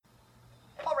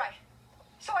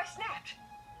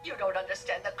You don't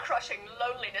understand the crushing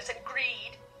loneliness and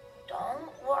greed.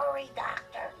 Don't worry,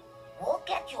 Doctor. We'll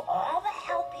get you all the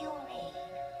help you need.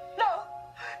 No,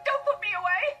 don't put me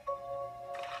away.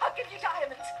 I'll give you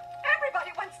diamonds.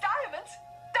 Everybody wants diamonds.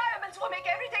 Diamonds will make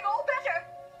everything all better.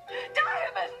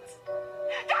 Diamonds!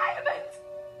 Diamonds!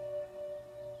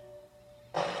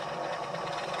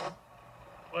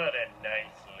 What a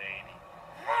nice lady.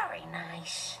 Very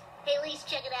nice. Hey, Lise,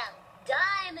 check it out.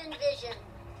 Diamond Vision.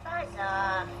 Buzz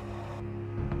off.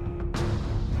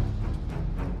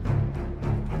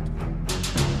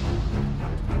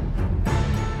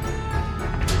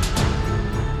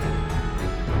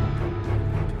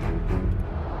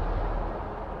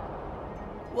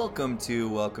 Welcome to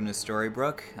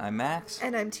Storybrooke. I'm Max.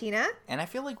 And I'm Tina. And I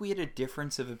feel like we had a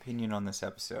difference of opinion on this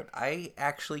episode. I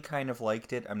actually kind of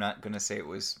liked it. I'm not going to say it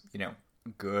was,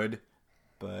 good,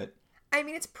 but... I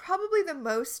mean, it's probably the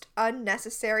most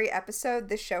unnecessary episode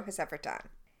this show has ever done.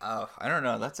 Oh, I don't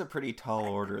know. That's a pretty tall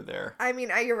order there. I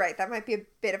mean, you're right. That might be a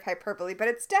bit of hyperbole, but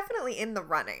it's definitely in the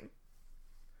running.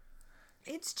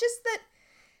 It's just that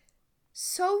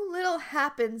so little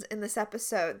happens in this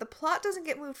episode. The plot doesn't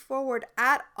get moved forward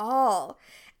at all.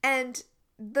 And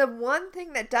the one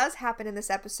thing that does happen in this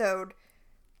episode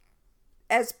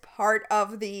as part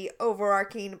of the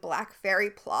overarching Black Fairy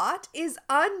plot is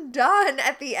undone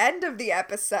at the end of the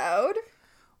episode.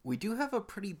 We do have a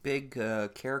pretty big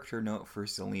character note for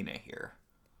Zelena here,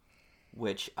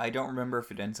 which I don't remember if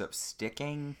it ends up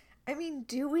sticking. I mean,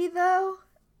 do we though?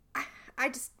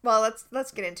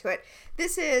 Let's get into it.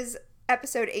 This is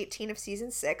episode 18 of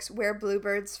season 6, Where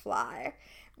Bluebirds Fly.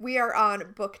 We are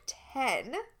on book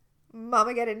 10,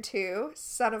 Mamageddon 2,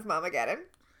 Son of Mamageddon.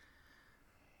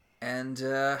 And,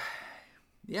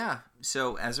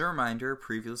 so as a reminder,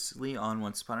 previously on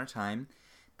Once Upon a Time,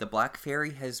 the Black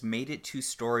Fairy has made it to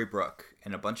Storybrooke,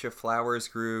 and a bunch of flowers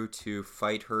grew to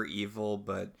fight her evil,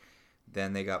 but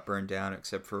then they got burned down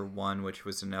except for one, which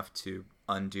was enough to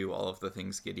undo all of the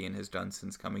things Gideon has done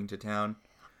since coming to town.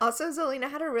 Also,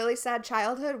 Zelena had a really sad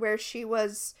childhood where she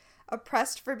was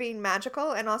oppressed for being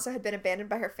magical and also had been abandoned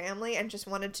by her family and just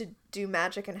wanted to do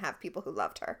magic and have people who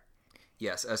loved her.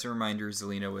 Yes, as a reminder,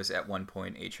 Zelena was at one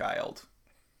point a child.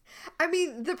 I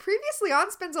mean, the Previously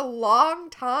On spends a long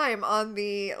time on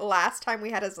the last time we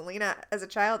had a Zelena as a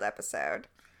child episode.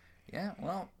 Yeah,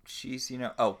 well, she's,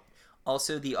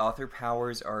 also the author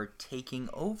powers are taking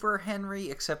over Henry,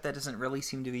 except that doesn't really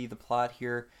seem to be the plot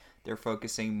here. They're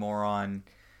focusing more on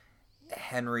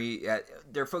Henry.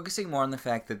 They're focusing more on the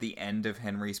fact that the end of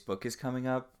Henry's book is coming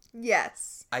up.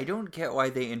 Yes. I don't get why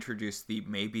they introduced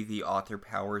maybe the author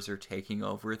powers are taking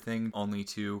over thing, only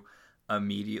to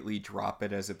immediately drop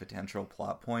it as a potential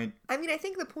plot point. I mean, I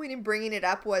think the point in bringing it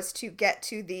up was to get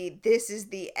to this is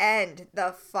the end,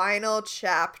 the final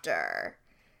chapter.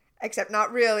 Except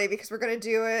not really, because we're going to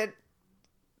do a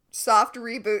soft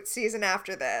reboot season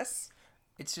after this.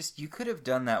 It's just, you could have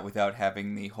done that without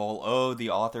having the whole, the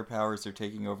author powers are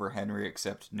taking over Henry,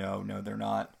 except no, they're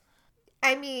not.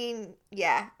 I mean,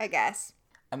 yeah, I guess.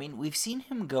 I mean, we've seen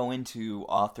him go into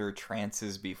author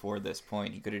trances before this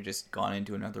point. He could have just gone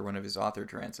into another one of his author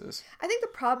trances. I think the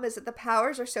problem is that the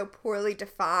powers are so poorly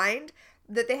defined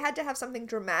that they had to have something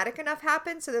dramatic enough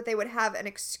happen so that they would have an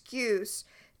excuse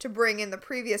to bring in the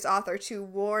previous author to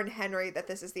warn Henry that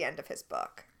this is the end of his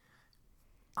book.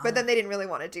 But then they didn't really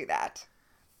want to do that.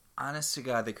 Honest to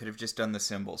God, they could have just done the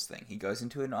symbols thing. He goes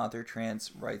into an author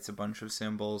trance, writes a bunch of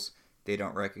symbols. They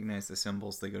don't recognize the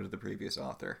symbols. They go to the previous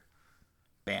author.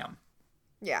 Bam.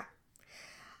 Yeah.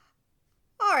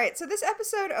 All right, so this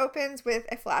episode opens with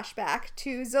a flashback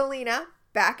to Zelena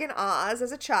back in Oz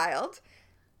as a child.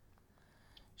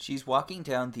 She's walking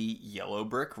down the yellow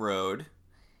brick road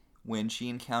when she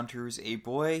encounters a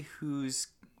boy who's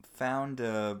found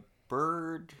a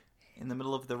bird in the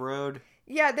middle of the road.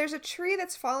 Yeah, there's a tree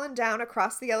that's fallen down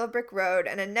across the yellow brick road,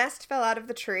 and a nest fell out of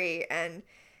the tree, and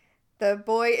the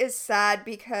boy is sad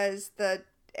because the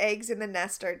eggs in the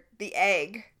nest are... the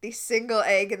single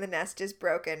egg in the nest is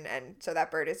broken, and so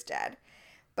that bird is dead.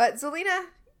 But Zelena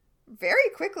very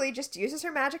quickly just uses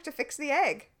her magic to fix the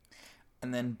egg.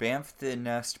 And then bamf the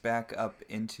nest back up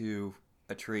into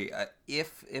a tree.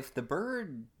 If the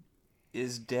bird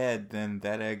is dead, then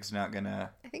that egg's not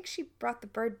gonna... I think she brought the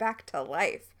bird back to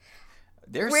life.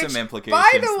 There's Which, some implications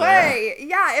by the there. way,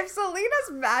 yeah, if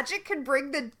Zelena's magic can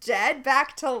bring the dead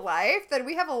back to life, then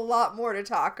we have a lot more to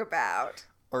talk about.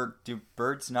 Or do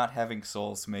birds not having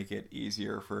souls make it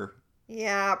easier for...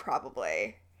 Yeah,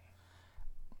 probably.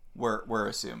 We're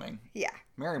assuming. Yeah.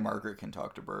 Mary Margaret can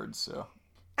talk to birds, so...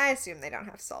 I assume they don't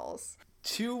have souls.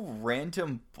 2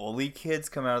 random bully kids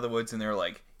come out of the woods and they're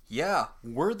like, yeah,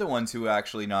 we're the ones who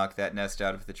actually knocked that nest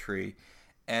out of the tree.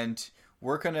 And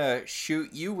we're gonna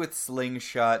shoot you with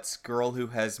slingshots, girl who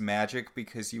has magic,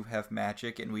 because you have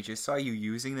magic, and we just saw you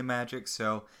using the magic,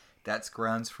 so that's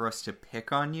grounds for us to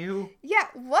pick on you? Yeah,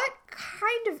 what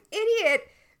kind of idiot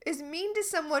is mean to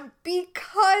someone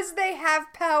because they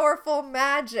have powerful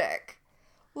magic?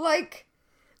 Like,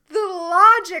 the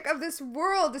logic of this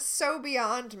world is so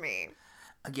beyond me.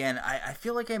 Again, I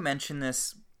feel like I mentioned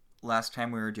this last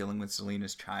time we were dealing with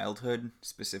Zelena's childhood,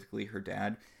 specifically her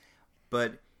dad,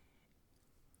 but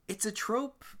it's a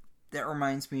trope that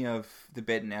reminds me of the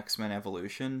bit in X-Men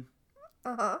Evolution,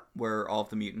 where all of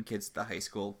the mutant kids at the high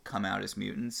school come out as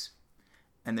mutants,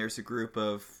 and there's a group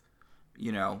of,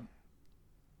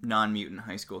 non-mutant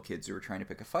high school kids who are trying to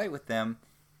pick a fight with them,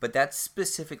 but that's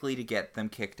specifically to get them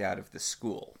kicked out of the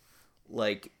school.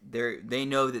 Like, they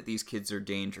know that these kids are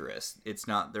dangerous. It's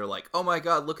not, they're like, oh my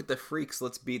god, look at the freaks,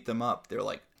 let's beat them up. They're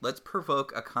like, let's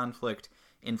provoke a conflict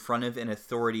in front of an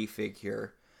authority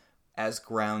figure as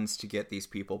grounds to get these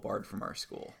people barred from our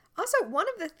school. Also, one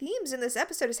of the themes in this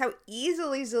episode is how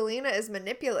easily Zelena is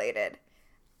manipulated.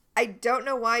 I don't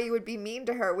know why you would be mean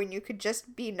to her when you could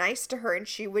just be nice to her and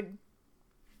she would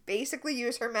basically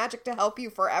use her magic to help you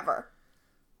forever.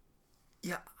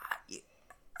 Yeah,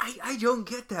 I don't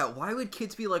get that. Why would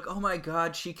kids be like, oh my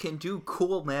god, she can do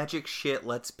cool magic shit,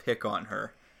 let's pick on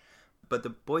her? But the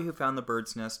boy who found the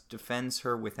bird's nest defends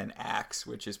her with an axe,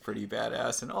 which is pretty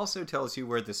badass, and also tells you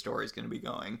where the story's going to be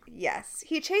going. Yes.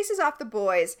 He chases off the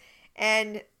boys,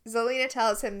 and Zelena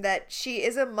tells him that she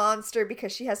is a monster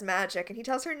because she has magic, and he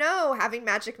tells her no, having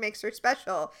magic makes her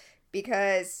special,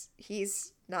 because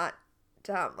he's not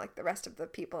dumb like the rest of the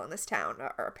people in this town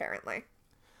are apparently.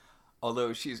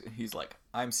 Although he's like,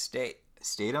 I'm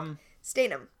Statham?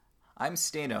 Statham. I'm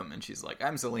Statham, and she's like,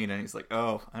 I'm Zelena, and he's like,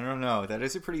 oh, I don't know, that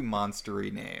is a pretty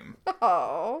monstery name.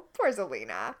 Oh, poor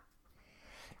Zelena.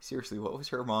 Seriously, what was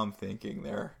her mom thinking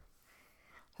there?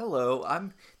 Hello,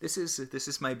 this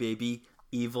is my baby,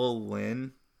 Evil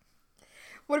Lynn.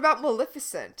 What about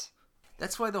Maleficent?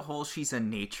 That's why the whole she's a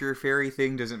nature fairy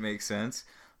thing doesn't make sense.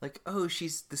 Like, oh,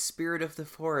 she's the spirit of the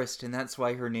forest, and that's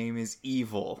why her name is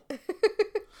Evil.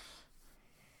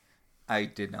 I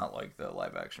did not like the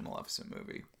live-action Maleficent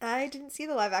movie. I didn't see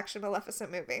the live-action Maleficent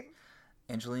movie.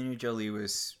 Angelina Jolie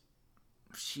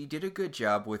she did a good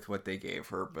job with what they gave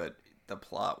her, but the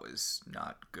plot was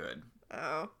not good.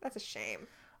 Oh, that's a shame.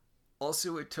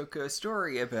 Also, it took a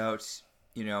story about,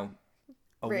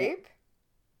 rape?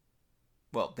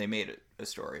 Well, they made a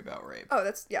story about rape.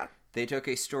 Oh, yeah. They took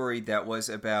a story that was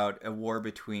about a war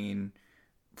between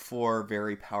 4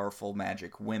 very powerful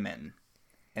magic women,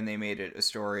 and they made it a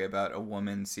story about a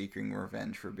woman seeking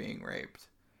revenge for being raped.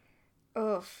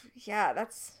 Oof, yeah,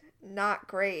 that's not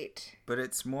great. But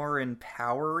it's more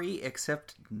empowery,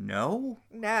 except no?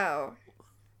 No.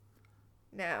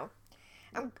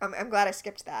 I'm glad I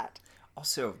skipped that.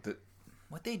 Also,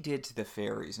 what they did to the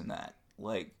fairies in that,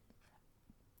 like,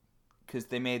 because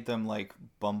they made them, like,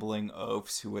 bumbling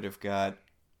oafs who would have got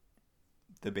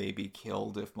the baby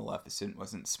killed if Maleficent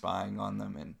wasn't spying on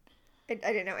them, and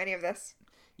I didn't know any of this.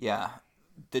 Yeah,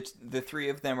 the 3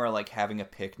 of them are like having a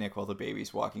picnic while the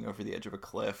baby's walking over the edge of a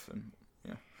cliff, and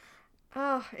yeah.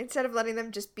 Oh, instead of letting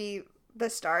them just be the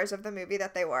stars of the movie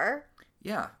that they were.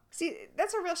 Yeah. See,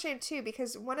 that's a real shame too,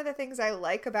 because one of the things I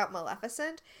like about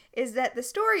Maleficent is that the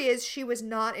story is she was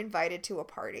not invited to a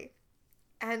party.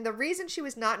 And the reason she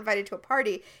was not invited to a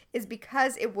party is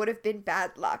because it would have been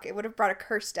bad luck. It would have brought a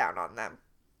curse down on them.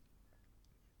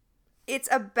 It's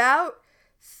about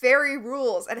fairy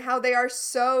rules and how they are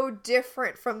so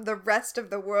different from the rest of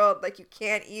the world. Like, you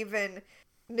can't even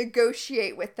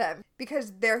negotiate with them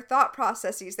because their thought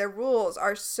processes, their rules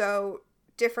are so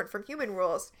different from human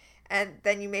rules. And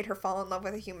then you made her fall in love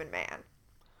with a human man.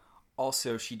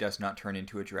 Also, she does not turn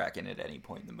into a dragon at any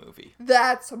point in the movie.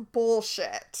 That's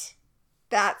bullshit.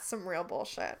 That's some real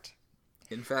bullshit.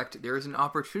 In fact, there is an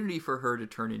opportunity for her to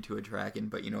turn into a dragon,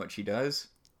 but you know what she does?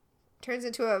 Turns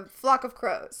into a flock of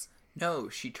crows. No,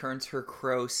 she turns her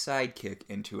crow sidekick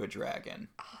into a dragon.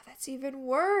 Oh, that's even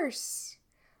worse.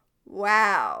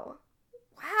 Wow.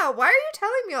 Wow, why are you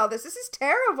telling me all this? This is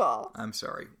terrible. I'm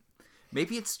sorry.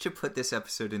 Maybe it's to put this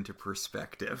episode into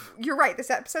perspective. You're right, this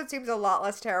episode seems a lot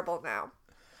less terrible now.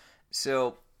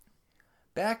 So,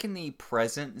 back in the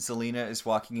present, Zelena is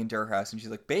walking into her house and she's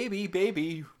like,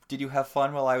 baby, did you have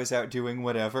fun while I was out doing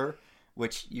whatever?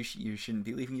 Which, you shouldn't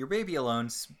be leaving your baby alone.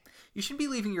 You shouldn't be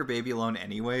leaving your baby alone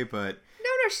anyway, but... No,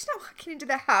 she's not walking into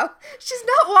the house. She's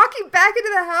not walking back into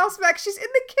the house, Max. She's in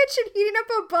the kitchen heating up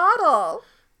a bottle.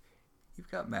 You've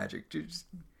got magic.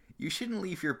 You shouldn't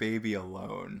leave your baby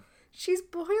alone. She's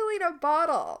boiling a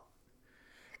bottle.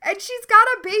 And she's got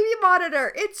a baby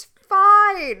monitor. It's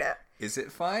fine. Is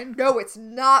it fine? No, it's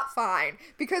not fine.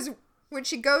 Because when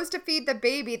she goes to feed the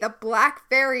baby, the Black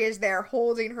Fairy is there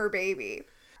holding her baby.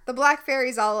 The Black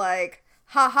Fairy's all like,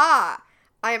 ha ha,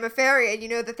 I am a fairy, and you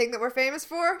know the thing that we're famous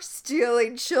for?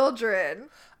 Stealing children.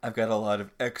 I've got a lot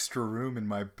of extra room in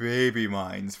my baby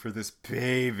mines for this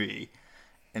baby.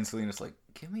 And Selena's like,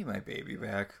 give me my baby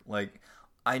back. Like,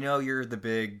 I know you're the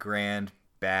big, grand,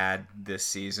 bad this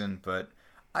season, but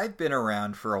I've been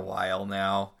around for a while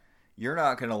now. You're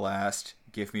not gonna last.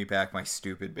 Give me back my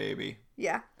stupid baby.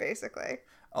 Yeah, basically.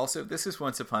 Also, this is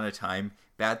Once Upon a Time.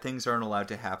 Bad things aren't allowed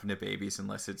to happen to babies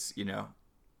unless it's, you know,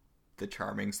 the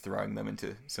Charmings throwing them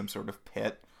into some sort of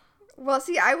pit. Well,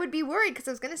 see, I would be worried because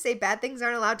I was going to say bad things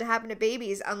aren't allowed to happen to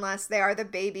babies unless they are the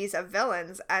babies of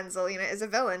villains, and Zelena is a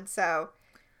villain, so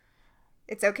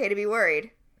it's okay to be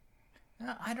worried.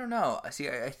 I don't know. See,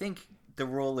 I think the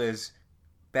rule is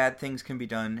bad things can be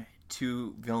done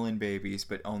to villain babies,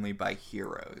 but only by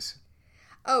heroes.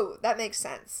 Oh, that makes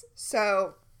sense.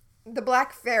 So the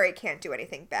Black Fairy can't do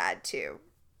anything bad to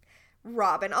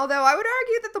Robin, although I would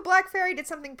argue that the Black Fairy did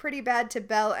something pretty bad to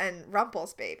Belle and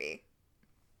Rumple's baby.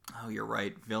 Oh, you're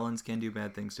right. Villains can do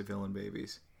bad things to villain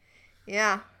babies.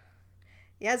 Yeah.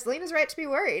 Yeah, Zelena's right to be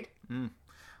worried.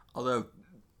 Although,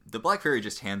 the Black Fairy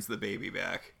just hands the baby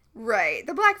back. Right.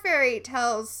 The Black Fairy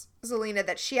tells Zelena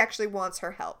that she actually wants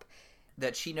her help.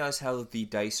 That she knows how the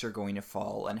dice are going to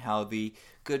fall and how the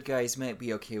good guys might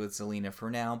be okay with Zelena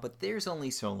for now, but there's only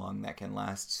so long that can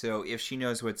last. So if she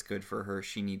knows what's good for her,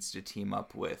 she needs to team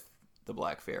up with the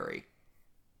Black Fairy.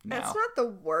 Now. That's not the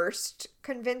worst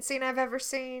convincing I've ever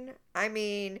seen. I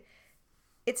mean,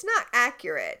 it's not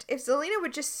accurate. If Zelena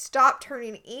would just stop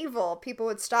turning evil, people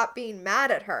would stop being mad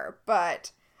at her.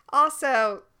 But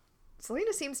also,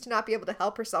 Zelena seems to not be able to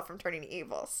help herself from turning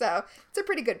evil. So it's a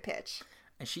pretty good pitch.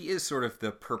 And she is sort of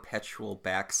the perpetual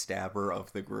backstabber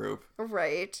of the group.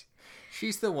 Right.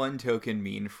 She's the one token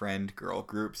mean friend girl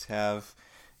groups have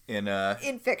in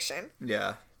fiction.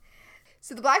 Yeah.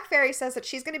 So the Black Fairy says that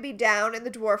she's going to be down in the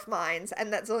dwarf mines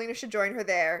and that Zelena should join her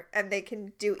there and they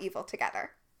can do evil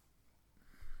together.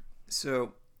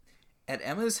 So at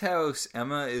Emma's house,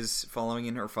 Emma is following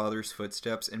in her father's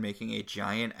footsteps and making a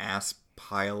giant ass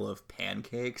pile of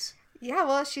pancakes. Yeah,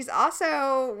 well, she's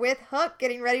also with Hook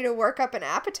getting ready to work up an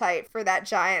appetite for that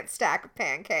giant stack of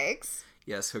pancakes.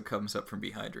 Yes, Hook comes up from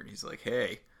behind her and he's like,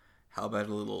 hey, how about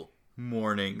a little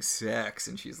morning sex?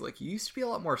 And she's like, you used to be a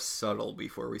lot more subtle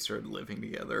before we started living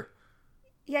together.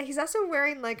 Yeah, he's also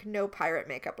wearing, like, no pirate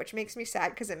makeup, which makes me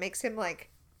sad because it makes him, like,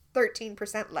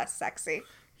 13% less sexy.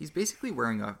 He's basically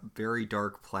wearing a very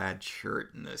dark plaid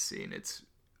shirt in this scene. It's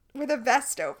with a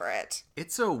vest over it.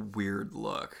 It's a weird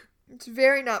look. It's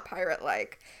very not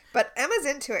pirate-like. But Emma's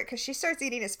into it because she starts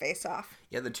eating his face off.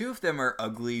 Yeah, the two of them are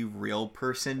ugly, real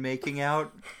person making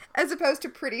out. As opposed to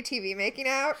pretty TV making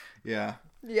out. Yeah.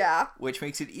 Yeah. Which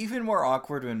makes it even more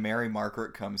awkward when Mary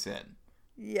Margaret comes in.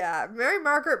 Yeah. Mary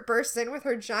Margaret bursts in with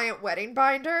her giant wedding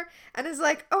binder and is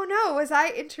like, oh no, was I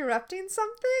interrupting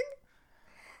something?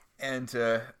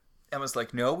 And Emma's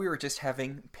like, no, we were just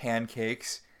having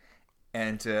pancakes.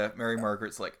 And Mary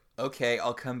Margaret's like, okay,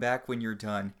 I'll come back when you're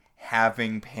done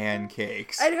having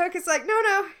pancakes. And Hook is like,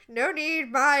 no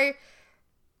need. My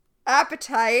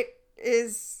appetite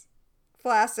is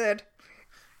flaccid.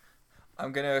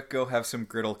 I'm gonna go have some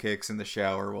griddle cakes in the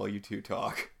shower while you two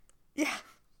talk. Yeah.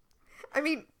 I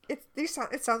mean, it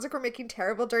sounds like we're making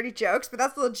terrible, dirty jokes, but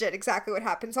that's legit exactly what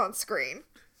happens on screen.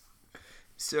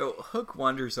 So Hook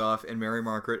wanders off and Mary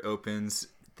Margaret opens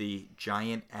the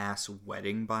giant ass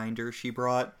wedding binder she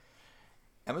brought.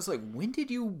 Emma's like, when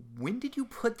did you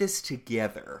put this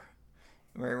together?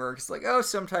 Mary Margaret's like, oh,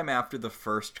 sometime after the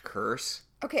first curse.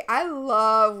 Okay, I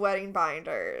love wedding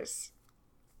binders.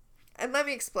 And let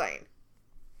me explain.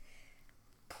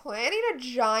 Planning a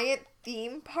giant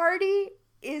theme party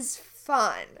is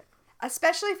fun.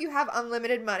 Especially if you have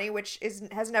unlimited money, which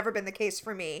has never been the case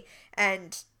for me,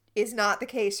 and is not the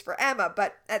case for Emma.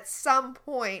 But at some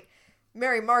point,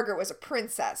 Mary Margaret was a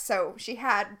princess, so she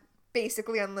had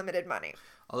basically unlimited money.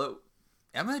 Although,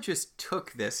 Emma just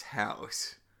took this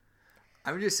house.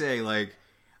 I'm just saying, like,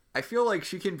 I feel like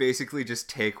she can basically just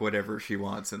take whatever she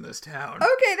wants in this town.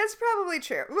 Okay, that's probably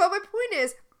true. Well, my point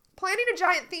is, planning a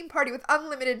giant theme party with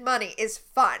unlimited money is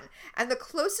fun. And the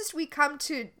closest we come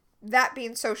to that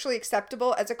being socially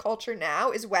acceptable as a culture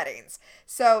now is weddings.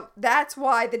 So that's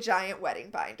why the giant wedding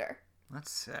binder.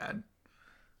 That's sad.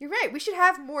 You're right. We should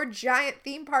have more giant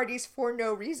theme parties for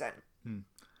no reason.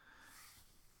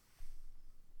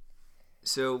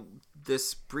 So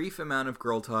this brief amount of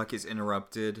girl talk is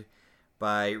interrupted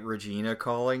by Regina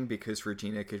calling because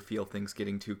Regina could feel things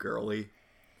getting too girly.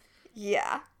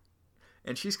 Yeah.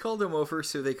 And she's called them over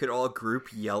so they could all group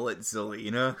yell at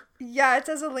Zelina. Yeah, it's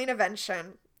a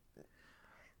Zelina-vention.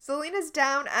 Zelina's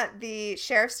down at the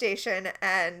sheriff's station,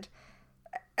 and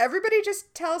everybody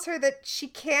just tells her that she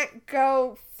can't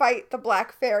go fight the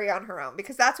Black Fairy on her own,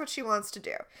 because that's what she wants to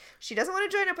do. She doesn't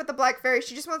want to join up with the Black Fairy,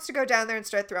 she just wants to go down there and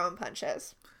start throwing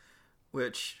punches.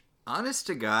 Which, honest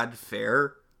to God,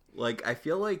 fair. Like, I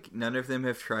feel like none of them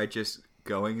have tried just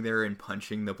going there and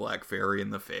punching the Black Fairy in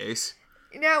the face.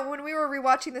 Now, when we were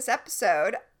rewatching this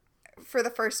episode for the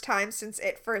first time since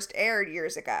it first aired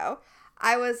years ago,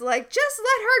 I was like, just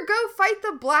let her go fight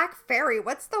the Black Fairy.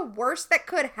 What's the worst that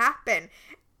could happen?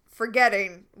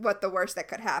 Forgetting what the worst that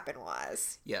could happen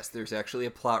was. Yes, there's actually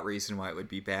a plot reason why it would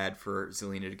be bad for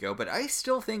Zelina to go, but I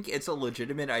still think it's a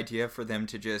legitimate idea for them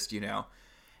to just,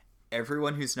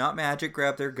 everyone who's not magic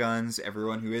grab their guns,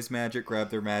 everyone who is magic grab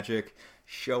their magic,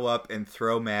 show up and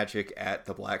throw magic at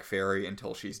the Black Fairy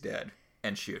until she's dead,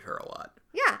 and shoot her a lot.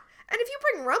 Yeah, and if you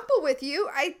bring Rumple with you,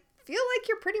 I feel like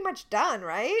you're pretty much done,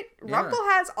 right? Yeah. Rumple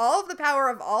has all of the power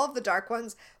of all of the Dark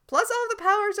Ones, plus all of the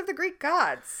powers of the Greek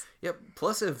gods. Yep,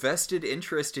 plus a vested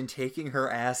interest in taking her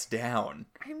ass down.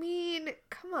 I mean,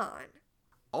 come on.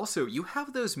 Also, you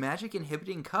have those magic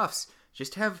inhibiting cuffs.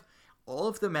 Just have all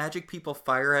of the magic people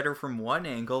fire at her from one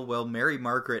angle while Mary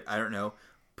Margaret,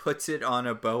 puts it on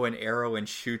a bow and arrow and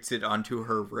shoots it onto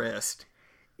her wrist.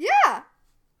 Yeah!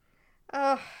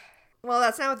 Well,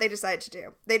 that's not what they decide to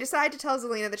do. They decide to tell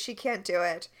Zelina that she can't do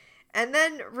it. And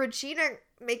then Regina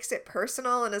makes it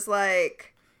personal and is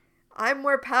like, I'm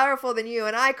more powerful than you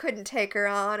and I couldn't take her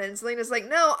on. And Zelina's like,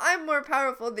 no, I'm more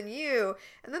powerful than you.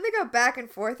 And then they go back and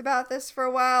forth about this for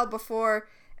a while before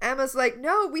Emma's like,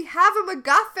 no, we have a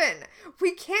MacGuffin.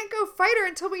 We can't go fight her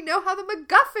until we know how the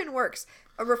MacGuffin works.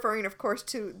 Referring, of course,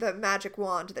 to the magic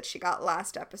wand that she got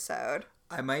last episode.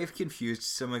 I might have confused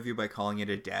some of you by calling it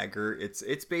a dagger.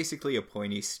 It's basically a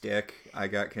pointy stick. I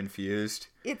got confused.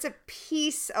 It's a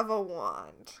piece of a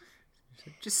wand.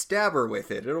 Just stab her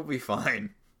with it. It'll be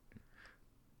fine.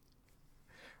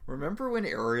 Remember when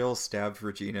Ariel stabbed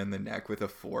Regina in the neck with a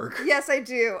fork? Yes, I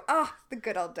do. Oh, the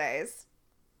good old days.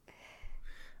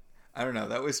 I don't know.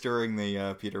 That was during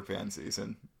the Peter Pan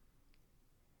season.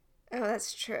 Oh,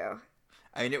 that's true.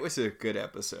 I mean, it was a good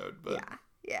episode, but...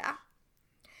 Yeah.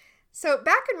 So,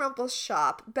 back in Rumple's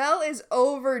shop, Belle is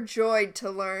overjoyed to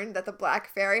learn that the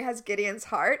Black Fairy has Gideon's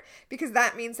heart, because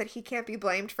that means that he can't be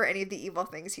blamed for any of the evil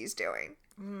things he's doing.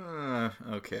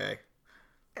 Okay.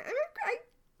 I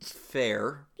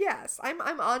Fair. Yes, I'm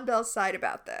on Belle's side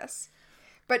about this.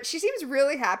 But she seems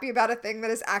really happy about a thing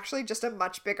that is actually just a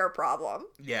much bigger problem.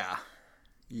 Yeah.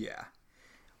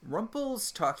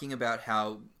 Rumple's talking about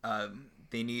how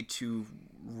they need to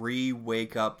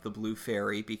re-wake up the Blue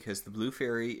Fairy because the Blue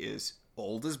Fairy is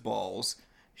old as balls.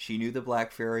 She knew the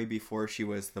Black Fairy before she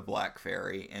was the Black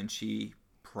Fairy, and she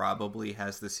probably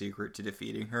has the secret to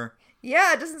defeating her.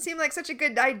 Yeah, it doesn't seem like such a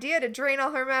good idea to drain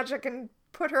all her magic and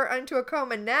put her into a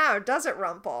coma now, does it,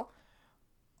 Rumple?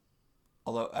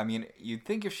 Although, I mean, you'd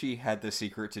think if she had the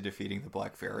secret to defeating the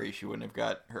Black Fairy, she wouldn't have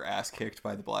got her ass kicked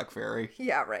by the Black Fairy.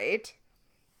 Yeah, right.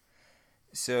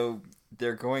 So,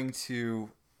 they're going to,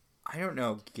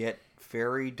 get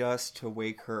fairy dust to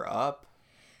wake her up?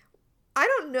 I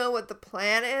don't know what the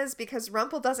plan is because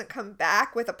Rumple doesn't come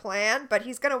back with a plan, but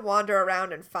he's going to wander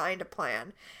around and find a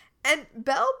plan. And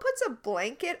Belle puts a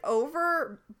blanket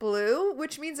over Blue,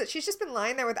 which means that she's just been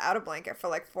lying there without a blanket for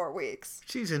like 4 weeks.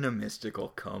 She's in a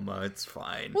mystical coma, it's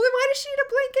fine. Well, then why does she need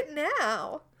a blanket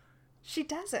now? She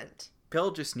doesn't.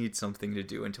 Belle just needs something to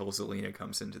do until Zelina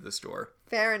comes into the store.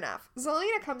 Fair enough.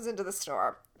 Zelina comes into the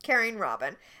store, carrying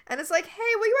Robin, and it's like,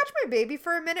 hey, will you watch my baby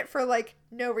for a minute for, like,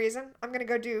 no reason? I'm gonna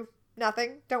go do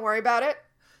nothing. Don't worry about it.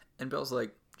 And Belle's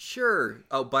like, sure.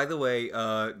 Oh, by the way,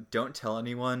 don't tell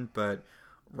anyone, but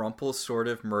Rumple sort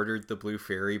of murdered the Blue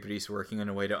Fairy, but he's working on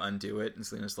a way to undo it. And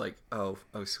Zelina's like, oh,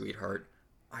 sweetheart,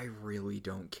 I really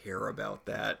don't care about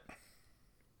that.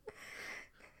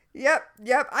 Yep.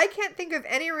 I can't think of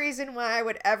any reason why I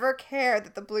would ever care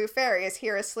that the Blue Fairy is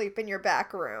here asleep in your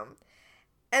back room.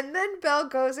 And then Belle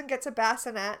goes and gets a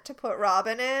bassinet to put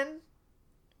Robin in,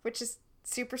 which is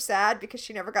super sad because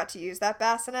she never got to use that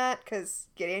bassinet because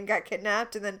Gideon got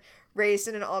kidnapped and then raised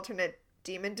in an alternate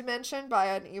demon dimension by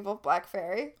an evil Black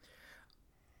Fairy.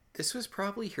 This was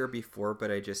probably here before,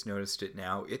 but I just noticed it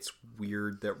now. It's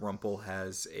weird that Rumple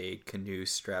has a canoe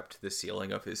strapped to the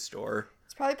ceiling of his store.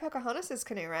 It's probably Pocahontas'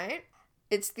 canoe, right?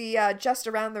 It's the Just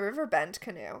Around the River Bend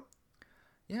canoe.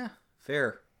 Yeah,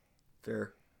 fair.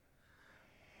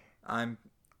 I'm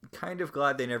kind of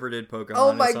glad they never did Pocahontas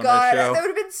Oh my on god, that show. that would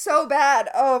have been so bad.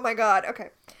 Oh my god. Okay.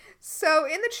 So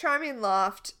in the Charming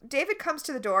loft, David comes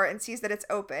to the door and sees that it's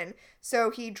open. So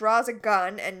he draws a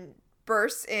gun and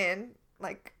bursts in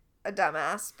like a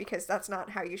dumbass, because that's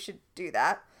not how you should do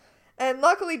that. And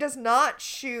luckily does not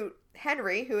shoot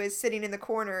Henry, who is sitting in the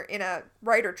corner in a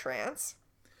writer trance.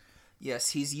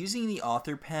 Yes, he's using the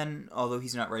author pen, although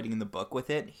he's not writing in the book with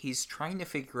it. He's trying to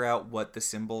figure out what the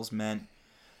symbols meant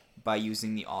by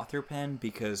using the author pen,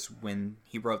 because when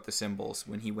he wrote the symbols,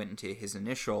 when he went into when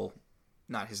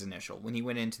he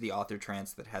went into the author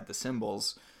trance that had the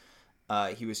symbols,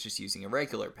 he was just using a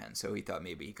regular pen, so he thought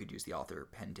maybe he could use the author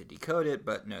pen to decode it,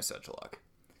 but no such luck.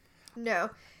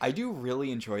 No. I do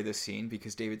really enjoy this scene,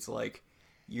 because David's like,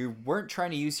 you weren't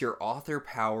trying to use your author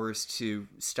powers to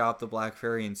stop the Black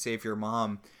Fairy and save your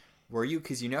mom, were you?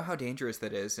 Because you know how dangerous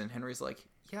that is. And Henry's like,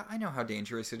 yeah, I know how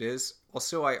dangerous it is.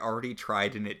 Also, I already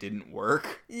tried and it didn't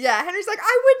work. Yeah, Henry's like,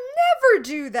 I would never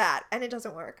do that. And it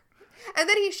doesn't work. And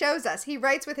then he shows us. He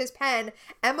writes with his pen,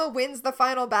 Emma wins the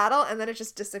final battle, and then it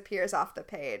just disappears off the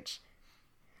page.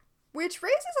 Which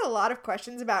raises a lot of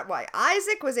questions about why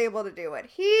Isaac was able to do what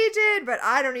he did, but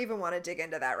I don't even want to dig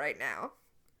into that right now.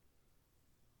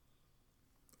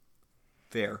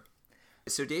 Fair.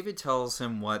 So David tells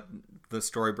him what the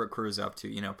Storybrooke crew is up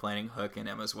to, planning Hook and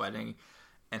Emma's wedding.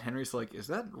 And Henry's like, is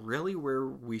that really where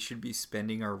we should be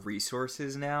spending our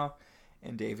resources now?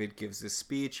 And David gives this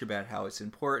speech about how it's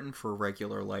important for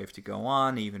regular life to go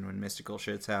on, even when mystical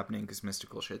shit's happening, because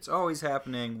mystical shit's always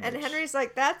happening. And Henry's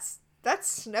like, that's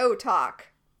Snow talk.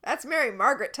 That's Mary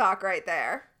Margaret talk right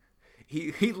there.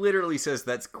 He literally says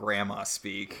that's grandma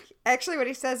speak. Actually, what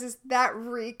he says is, that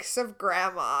reeks of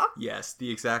grandma. Yes, the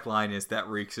exact line is, that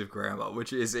reeks of grandma,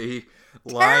 which is a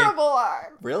line... Terrible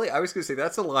line. Really? I was going to say,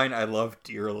 that's a line I love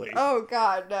dearly. Oh,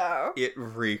 God, no. It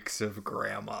reeks of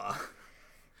grandma.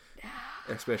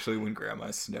 Especially when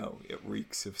grandma's Snow. It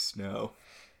reeks of snow.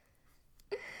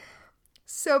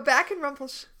 So back in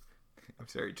I'm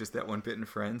sorry, just that one bit in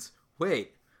Friends.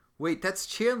 Wait, that's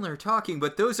Chandler talking,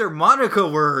 but those are Monica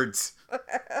words!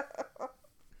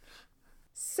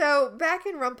 So back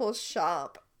in Rumpel's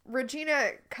shop,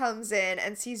 Regina comes in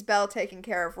and sees Belle taking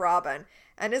care of Robin,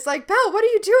 and is like, Belle, what are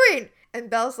you doing? And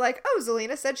Belle's like, oh,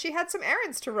 Zelena said she had some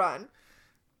errands to run.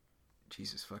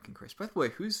 Jesus fucking Christ. By the way,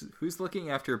 who's looking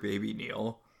after baby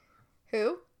Neil?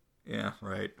 Who? Yeah,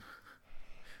 right.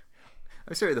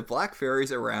 I'm sorry, the Black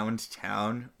Fairy's around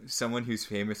town, someone who's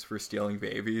famous for stealing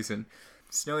babies, and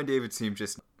Snow and David seem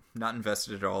just not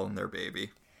invested at all in their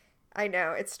baby. I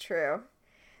know, it's true.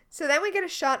 So then we get a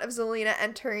shot of Zelena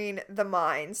entering the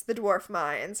mines, the dwarf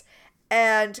mines,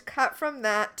 and cut from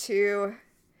that to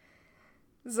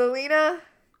Zelena,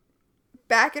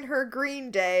 back in her green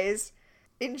days,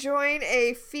 enjoying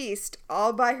a feast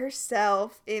all by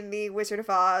herself in the Wizard of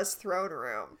Oz throne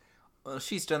room. Well,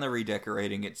 she's done the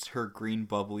redecorating. It's her green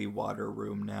bubbly water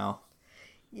room now.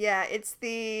 Yeah, it's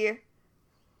the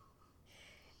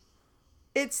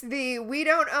we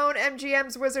don't own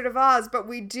MGM's Wizard of Oz, but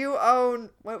we do own,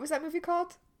 what was that movie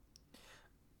called?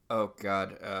 Oh,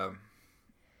 God.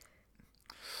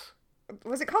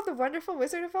 Was it called The Wonderful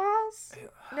Wizard of Oz?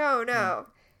 No.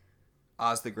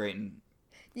 Oz the Great.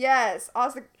 Yes,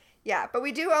 Oz the... Yeah, but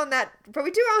we do own that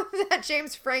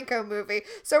James Franco movie,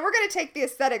 so we're going to take the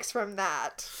aesthetics from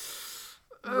that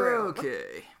room.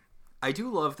 Okay. I do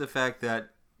love the fact that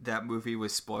that movie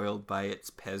was spoiled by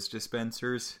its Pez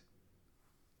dispensers.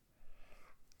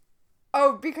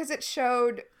 Oh, because it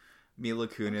showed Mila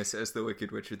Kunis as the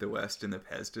Wicked Witch of the West in the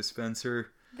Pez dispenser.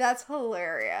 That's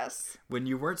hilarious. When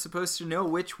you weren't supposed to know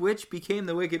which witch became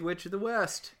the Wicked Witch of the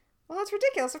West. Well, that's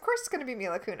ridiculous. Of course it's going to be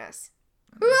Mila Kunis.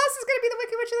 Who else is going to be the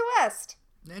Wicked Witch of the West?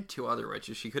 They had two other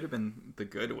witches. She could have been the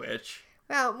Good Witch.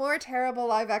 Well, more terrible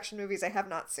live-action movies I have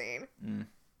not seen.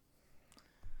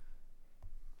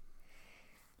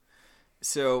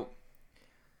 So,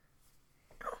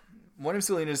 one of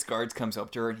Selena's guards comes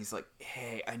up to her and he's like,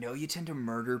 hey, I know you tend to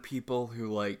murder people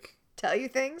who, Tell you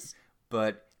things?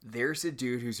 But there's a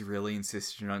dude who's really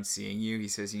insistent on seeing you. He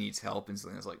says he needs help, and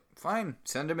Selena's like, fine,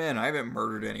 send him in. I haven't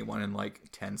murdered anyone in,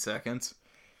 10 seconds.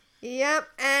 Yep,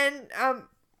 and,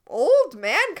 old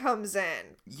man comes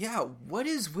in. Yeah, what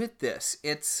is with this?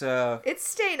 It's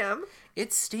Stainham.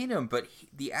 It's Stainham, but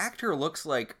the actor looks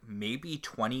like maybe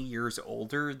 20 years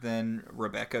older than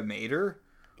Rebecca Mader.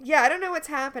 Yeah, I don't know what's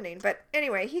happening, but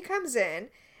anyway, he comes in,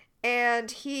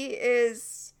 and he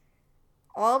is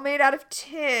all made out of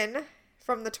tin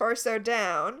from the torso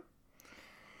down.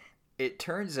 It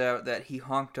turns out that he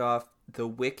honked off the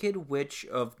Wicked Witch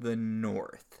of the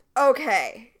North.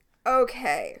 Okay.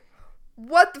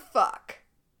 What the fuck?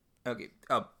 Okay.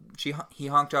 He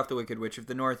honked off the Wicked Witch of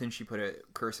the North, and she put a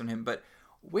curse on him. But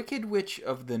Wicked Witch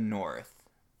of the North.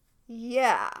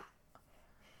 Yeah.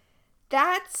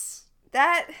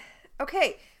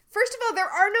 Okay, first of all, there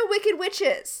are no Wicked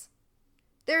Witches.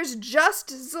 There's just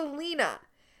Zelena.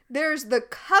 There's the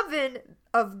coven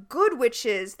of good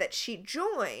witches that she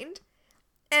joined.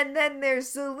 And then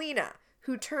there's Zelena,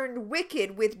 who turned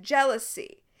wicked with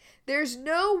jealousy. There's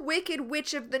no Wicked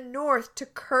Witch of the North to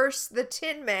curse the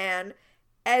Tin Man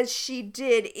as she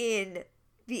did in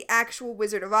the actual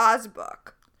Wizard of Oz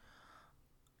book.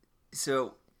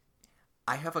 So,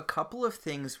 I have a couple of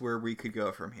things where we could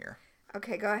go from here.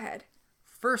 Okay, go ahead.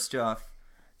 First off,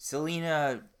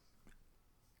 Zelena,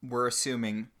 we're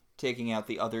assuming, taking out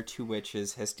the other two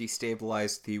witches, has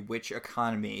destabilized the witch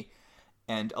economy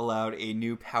and allowed a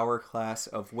new power class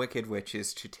of wicked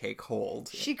witches to take hold.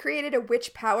 She created a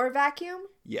witch power vacuum?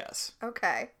 Yes.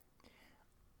 Okay.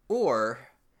 Or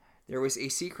there was a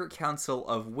secret council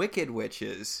of wicked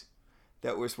witches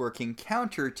that was working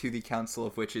counter to the council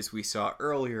of witches we saw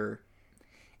earlier.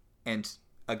 And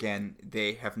again,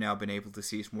 they have now been able to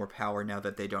seize more power now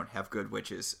that they don't have good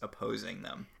witches opposing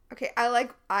them. Okay, I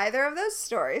like either of those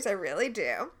stories, I really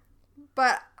do.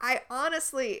 But I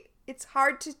honestly, it's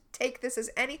hard to take this as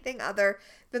anything other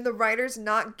than the writers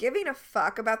not giving a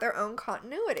fuck about their own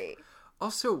continuity.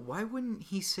 Also, why wouldn't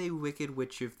he say Wicked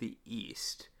Witch of the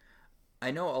East?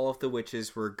 I know all of the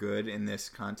witches were good in this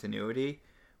continuity,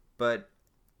 but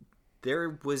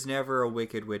there was never a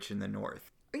Wicked Witch in the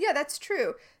North. Yeah, that's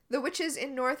true. The witches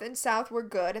in North and South were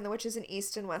good, and the witches in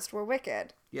East and West were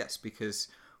wicked. Yes, because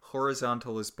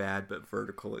horizontal is bad, but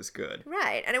vertical is good.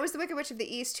 Right, and it was the Wicked Witch of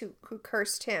the East who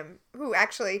cursed him, who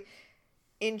actually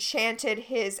enchanted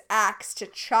his axe to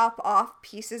chop off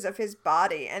pieces of his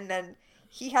body, and then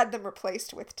he had them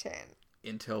replaced with tin.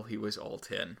 Until he was all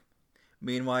tin.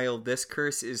 Meanwhile, this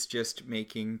curse is just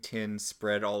making tin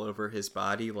spread all over his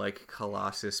body like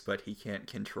Colossus, but he can't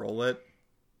control it.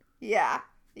 Yeah.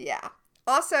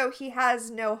 Also, he has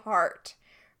no heart,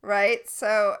 right?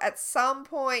 So at some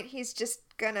point,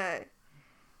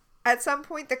 at some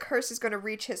point, the curse is going to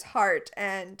reach his heart,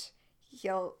 and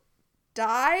he'll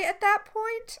die at that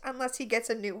point, unless he gets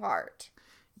a new heart.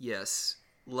 Yes.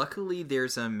 Luckily,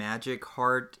 there's a magic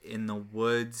heart in the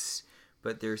woods,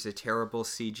 but there's a terrible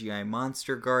CGI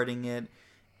monster guarding it,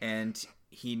 and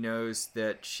he knows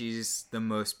that she's the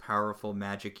most powerful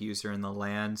magic user in the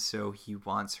land, so he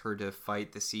wants her to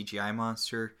fight the CGI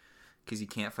monster, because he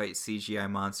can't fight CGI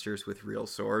monsters with real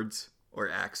swords, or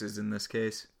axes in this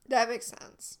case. That makes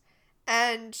sense.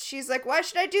 And she's like, why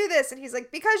should I do this? And he's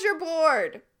like, because you're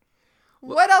bored.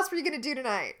 What else were you going to do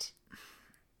tonight?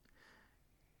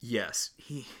 Yes,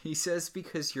 he says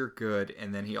because you're good,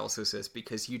 and then he also says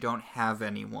because you don't have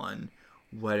anyone,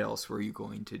 what else were you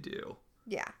going to do?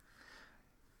 Yeah.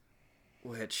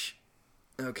 Which,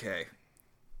 okay,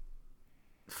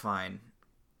 fine,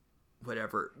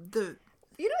 whatever.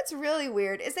 You know what's really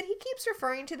weird is that he keeps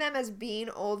referring to them as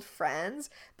being old friends,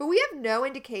 but we have no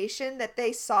indication that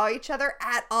they saw each other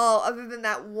at all other than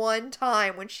that one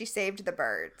time when she saved the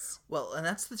birds. Well, and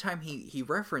that's the time he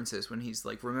references when he's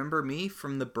like, remember me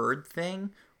from the bird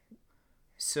thing?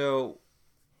 So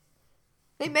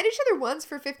they met each other once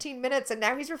for 15 minutes, and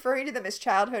now he's referring to them as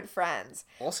childhood friends.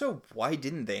 Also, why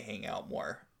didn't they hang out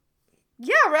more?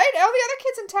 Yeah, right? All the other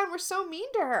kids in town were so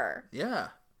mean to her. Yeah.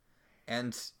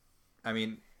 And, I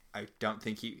mean, I don't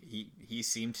think he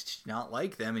seemed to not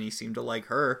like them, and he seemed to like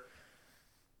her.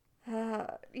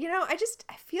 I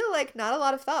feel like not a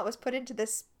lot of thought was put into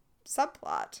this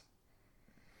subplot.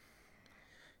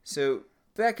 So,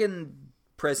 back in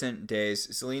present days,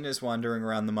 Zelena's wandering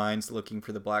around the mines looking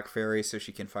for the Black Fairy so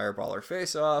she can fireball her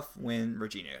face off when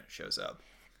Regina shows up.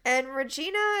 And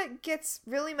Regina gets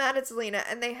really mad at Zelena,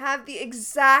 and they have the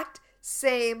exact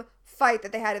same fight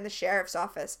that they had in the sheriff's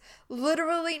office.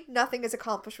 Literally nothing is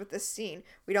accomplished with this scene.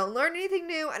 We don't learn anything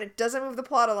new, and it doesn't move the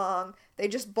plot along. They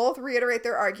just both reiterate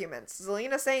their arguments.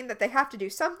 Zelena saying that they have to do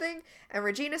something, and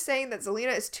Regina saying that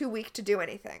Zelena is too weak to do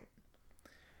anything.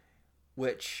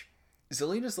 Which,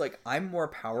 Zelena's like, I'm more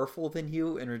powerful than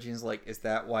you, and Regina's like, is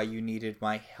that why you needed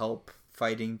my help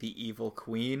fighting the evil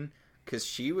queen? Because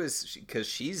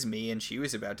she's me, and she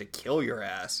was about to kill your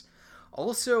ass.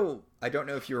 Also, I don't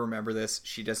know if you remember this,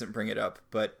 she doesn't bring it up,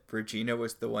 but Regina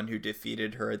was the one who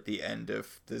defeated her at the end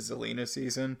of the Zelena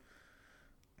season.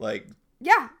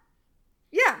 Yeah.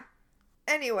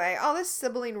 Anyway, all this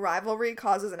sibling rivalry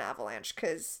causes an avalanche,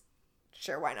 because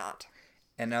sure, why not?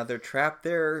 And now they're trapped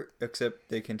there, except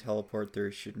they can teleport.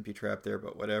 They shouldn't be trapped there,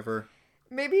 but whatever.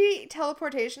 Maybe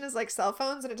teleportation is like cell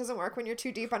phones and it doesn't work when you're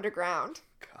too deep underground.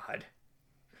 God.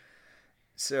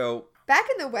 So... Back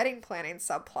in the wedding planning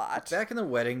subplot. Back in the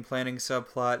wedding planning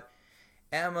subplot,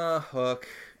 Emma, Hook,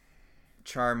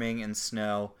 Charming, and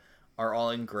Snow are all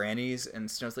in Granny's,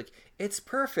 and Snow's like, it's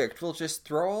perfect. We'll just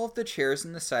throw all of the chairs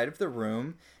in the side of the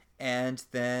room, and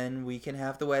then we can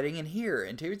have the wedding in here.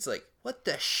 And David's like, what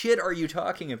the shit are you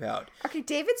talking about? Okay,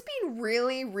 David's being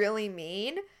really, really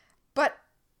mean, but,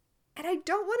 and I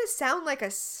don't want to sound like a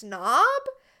snob,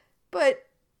 but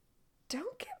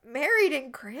don't get married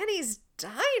in Granny's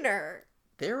diner.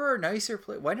 There are nicer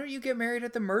places. Why don't you get married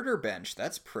at the murder bench?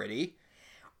 That's pretty.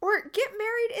 Or get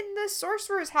married in the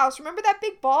sorcerer's house. Remember that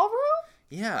big ballroom?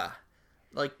 Yeah.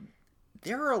 Like,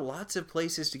 there are lots of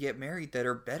places to get married that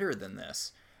are better than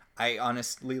this. I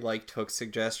honestly liked Hook's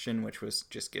suggestion, which was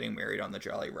just getting married on the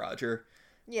Jolly Roger.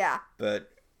 Yeah. But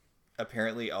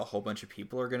apparently a whole bunch of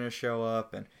people are going to show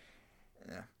up. And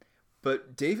yeah.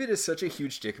 But David is such a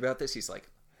huge dick about this. He's like,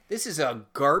 this is a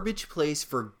garbage place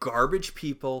for garbage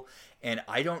people, and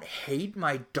I don't hate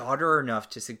my daughter enough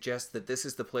to suggest that this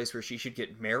is the place where she should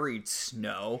get married,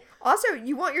 Snow. Also,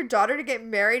 you want your daughter to get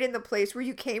married in the place where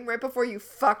you came right before you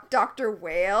fucked Dr.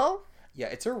 Whale? Yeah,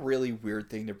 it's a really weird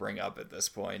thing to bring up at this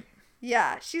point.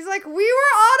 Yeah, she's like, we were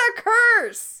on a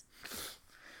curse!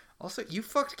 Also, you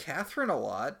fucked Catherine a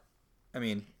lot. I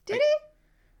mean... Did he?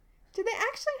 Did they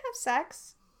actually have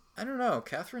sex? I don't know.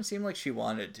 Catherine seemed like she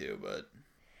wanted to, but...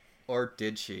 Or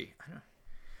did she?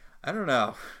 I don't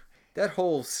know. That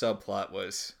whole subplot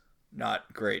was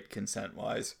not great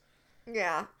consent-wise.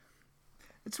 Yeah.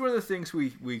 It's one of the things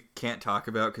we can't talk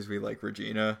about because we like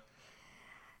Regina.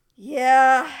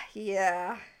 Yeah.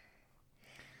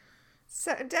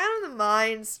 So, down in the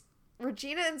mines,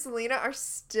 Regina and Zelena are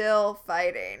still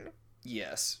fighting.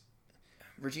 Yes.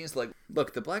 Regina's like,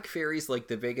 look, the Black Fairy's like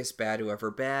the biggest bad who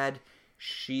ever bad.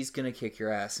 She's gonna kick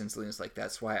your ass. And Selena's like,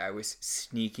 that's why I was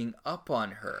sneaking up on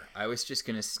her. I was just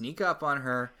gonna sneak up on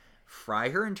her, fry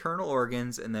her internal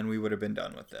organs, and then we would have been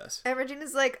done with this. And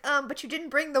Regina's like, but you didn't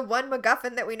bring the one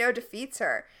MacGuffin that we know defeats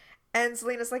her. And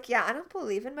Selena's like, yeah, I don't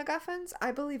believe in MacGuffins.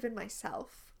 I believe in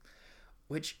myself.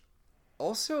 Which,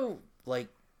 also, like,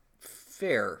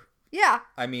 fair. Yeah.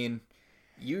 I mean,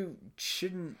 you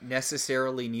shouldn't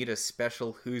necessarily need a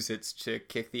special Who's-Its to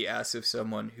kick the ass of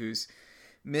someone who's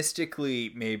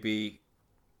mystically maybe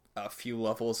a few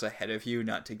levels ahead of you,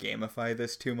 not to gamify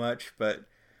this too much, but...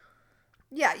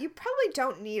 Yeah, you probably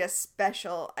don't need a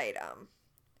special item.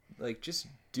 Like, just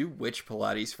do witch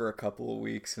Pilates for a couple of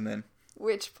weeks and then...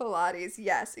 Witch Pilates,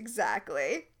 yes,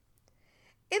 exactly.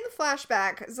 In the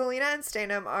flashback, Zelena and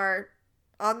Stanum are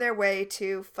on their way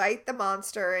to fight the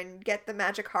monster and get the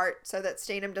magic heart so that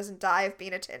Stanum doesn't die of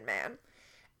being a Tin Man.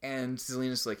 And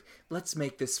Zelena's like, let's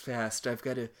make this fast. I've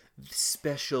got a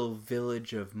special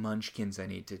village of munchkins I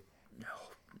need to,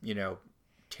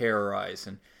 terrorize.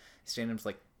 And Stanum's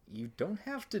like, you don't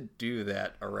have to do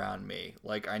that around me.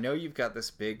 Like, I know you've got this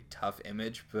big, tough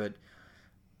image, but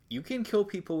you can kill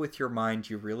people with your mind.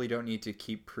 You really don't need to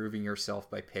keep proving yourself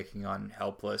by picking on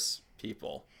helpless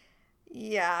people.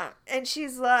 Yeah, and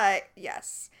she's like,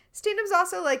 yes. Stanum's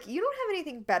also like, you don't have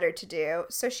anything better to do.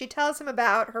 So she tells him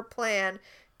about her plan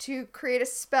to create a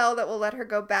spell that will let her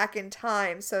go back in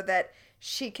time so that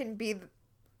she can be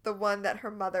the one that her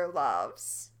mother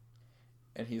loves.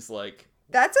 And he's like...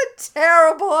 That's a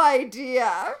terrible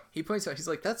idea. He points out, he's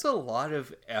like, that's a lot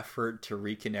of effort to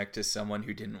reconnect to someone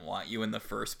who didn't want you in the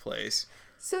first place.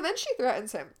 So then she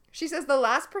threatens him. She says the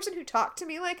last person who talked to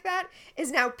me like that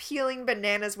is now peeling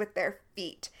bananas with their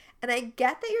feet. And I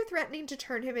get that you're threatening to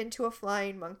turn him into a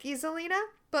flying monkey, Zelena,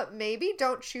 but maybe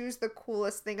don't choose the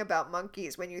coolest thing about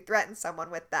monkeys when you threaten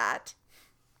someone with that.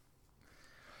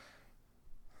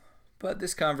 But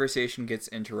this conversation gets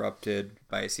interrupted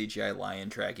by a CGI lion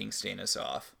dragging Stannis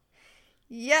off.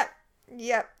 Yep.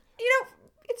 It's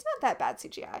not that bad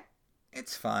CGI.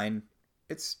 It's fine.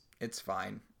 It's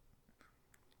fine.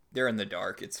 They're in the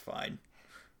dark. It's fine.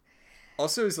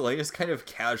 Also, Zelena's kind of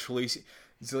casually...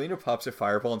 Zelena pops a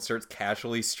fireball and starts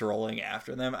casually strolling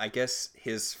after them. I guess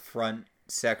his front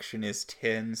section is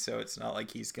tin, so it's not like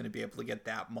he's going to be able to get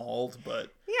that mauled,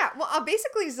 but... Yeah, well,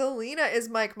 basically Zelena is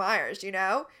Mike Myers,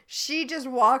 She just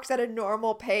walks at a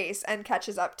normal pace and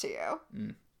catches up to you.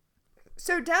 Mm.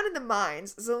 So down in the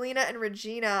mines, Zelena and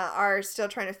Regina are still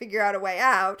trying to figure out a way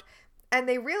out, and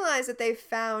they realize that they've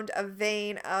found a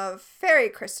vein of fairy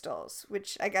crystals,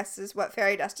 which I guess is what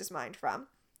fairy dust is mined from.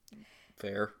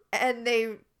 Fair. And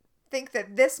they think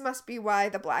that this must be why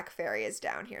the Black Fairy is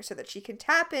down here, so that she can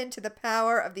tap into the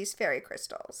power of these fairy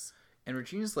crystals. And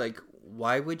Regina's like,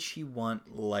 why would she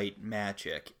want light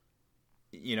magic?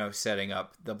 Setting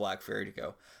up the Black Fairy to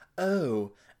go,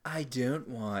 oh, I don't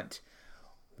want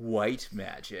white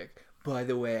magic. By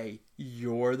the way,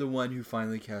 you're the one who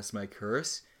finally cast my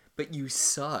curse, but you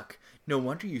suck. No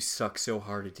wonder you suck so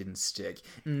hard it didn't stick.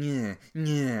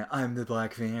 Yeah, I'm the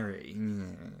Black Fairy.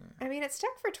 Nyeh. I mean, it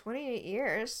stuck for 28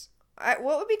 years.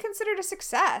 What would be considered a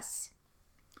success?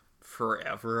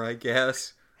 Forever, I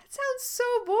guess. That sounds so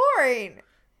boring.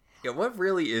 Yeah, what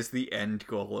really is the end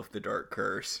goal of the Dark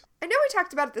Curse? I know we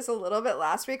talked about this a little bit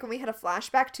last week when we had a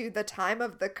flashback to the time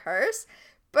of the curse,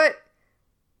 but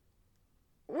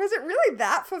was it really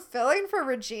that fulfilling for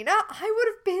Regina? I would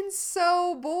have been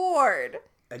so bored.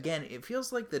 Again, it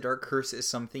feels like the Dark Curse is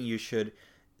something you should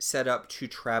set up to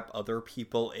trap other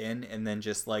people in and then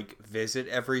just, like, visit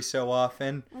every so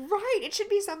often. Right, it should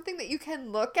be something that you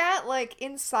can look at, like,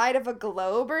 inside of a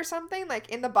globe or something, like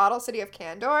in the Bottle City of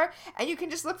Kandor, and you can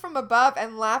just look from above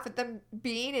and laugh at them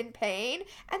being in pain,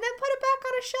 and then put it back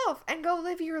on a shelf and go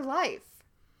live your life.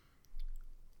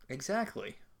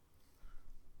 Exactly.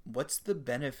 What's the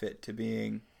benefit to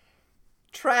being...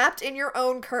 Trapped in your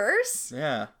own curse?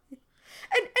 Yeah.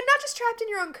 And not just trapped in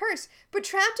your own curse, but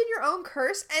trapped in your own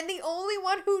curse and the only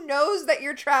one who knows that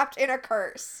you're trapped in a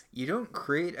curse. You don't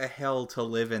create a hell to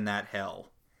live in that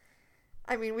hell.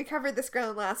 I mean, we covered this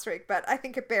ground last week, but I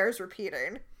think it bears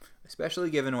repeating. Especially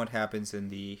given what happens in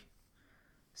the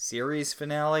series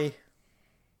finale.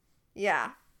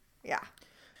 Yeah.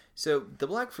 So, the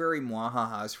Black Fairy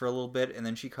mwahahas for a little bit, and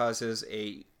then she causes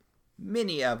a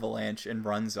mini avalanche and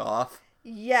runs off.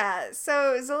 Yeah,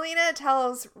 so Zelena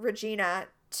tells Regina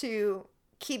to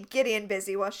keep Gideon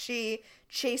busy while she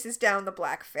chases down the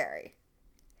Black Fairy.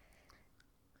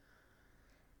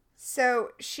 So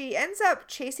she ends up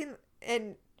chasing,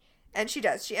 and she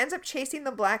does. She ends up chasing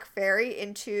the Black Fairy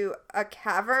into a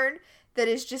cavern that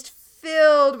is just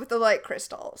filled with the light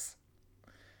crystals.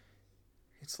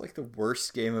 It's like the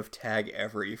worst game of tag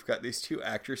ever. You've got these two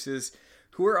actresses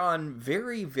who are on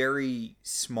very, very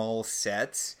small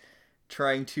sets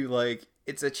trying to, like,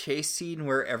 it's a chase scene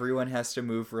where everyone has to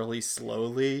move really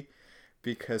slowly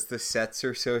because the sets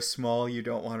are so small you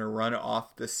don't want to run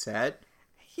off the set.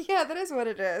 Yeah, that is what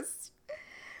it is.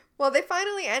 Well, they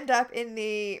finally end up in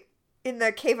the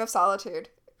Cave of Solitude.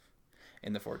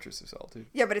 In the Fortress of Solitude.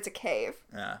 Yeah, but it's a cave.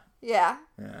 Yeah. Yeah.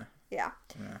 Yeah.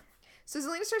 So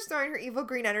Zelena starts throwing her evil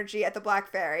green energy at the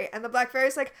Black Fairy, and the Black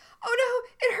Fairy's like, oh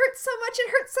no, it hurts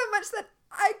so much that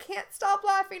I can't stop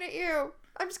laughing at you.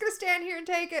 I'm just gonna stand here and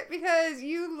take it because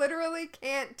you literally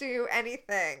can't do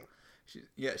anything.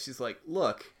 She's like,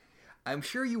 look, I'm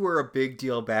sure you were a big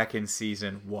deal back in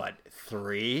season,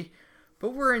 3?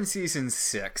 But we're in season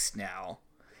 6 now.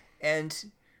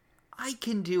 And I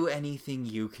can do anything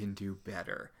you can do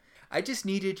better. I just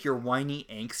needed your whiny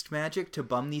angst magic to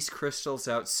bum these crystals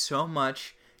out so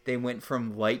much they went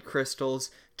from light crystals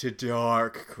to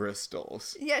dark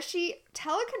crystals. Yeah, she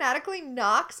telekinetically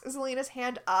knocks Zelena's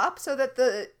hand up so that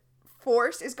the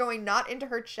force is going not into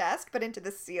her chest, but into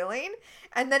the ceiling.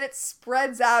 And then it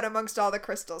spreads out amongst all the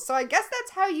crystals. So I guess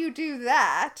that's how you do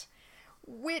that.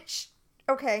 Which,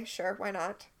 okay, sure, why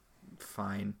not?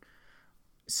 Fine.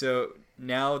 So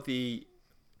now the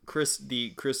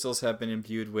crystals have been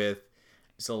imbued with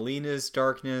Zelena's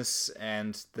darkness,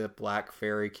 and the Black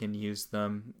Fairy can use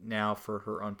them now for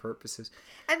her own purposes.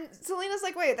 And Zelena's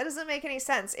like, wait, that doesn't make any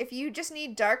sense. If you just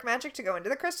need dark magic to go into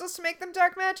the crystals to make them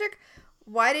dark magic,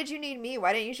 why did you need me?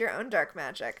 Why didn't you use your own dark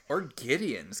magic? Or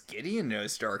Gideon's. Gideon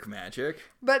knows dark magic.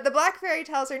 But the Black Fairy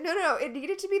tells her, no, it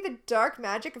needed to be the dark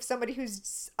magic of somebody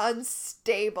who's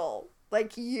unstable,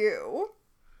 like you.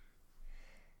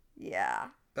 Yeah.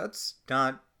 That's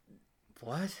not...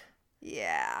 What?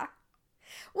 Yeah.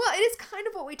 Well, it is kind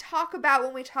of what we talk about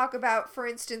when we talk about, for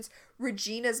instance,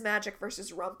 Regina's magic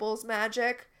versus Rumpel's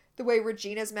magic. The way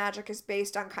Regina's magic is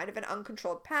based on kind of an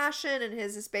uncontrolled passion, and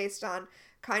his is based on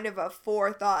kind of a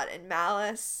forethought and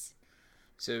malice.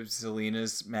 So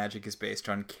Zelena's magic is based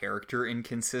on character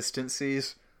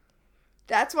inconsistencies?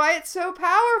 That's why it's so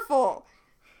powerful.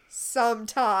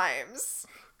 Sometimes.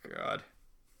 God.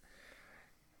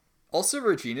 Also,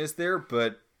 Regina's there,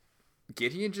 but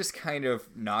Gideon just kind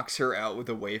of knocks her out with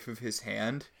a wave of his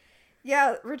hand.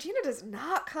 Yeah, Regina does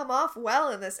not come off well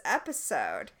in this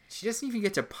episode. She doesn't even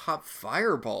get to pop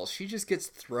fireballs. She just gets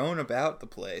thrown about the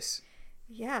place.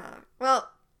 Yeah. Well,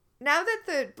 now that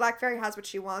the Black Fairy has what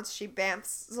she wants, she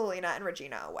bamfs Zelena and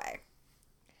Regina away.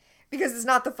 Because it's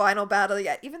not the final battle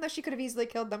yet, even though she could have easily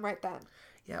killed them right then.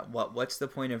 Yeah, what's the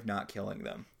point of not killing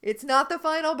them? It's not the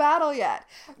final battle yet.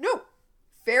 No,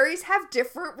 fairies have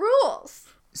different rules.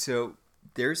 So,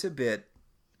 there's a bit,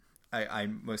 I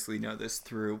mostly know this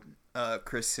through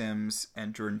Chris Sims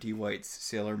and Jordan D. White's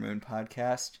Sailor Moon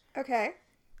podcast. Okay.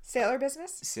 Sailor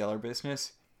Business? Sailor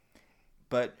Business.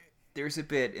 But there's a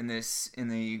bit in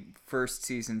the first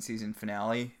season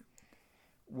finale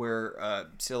where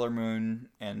Sailor Moon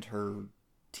and her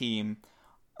team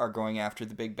are going after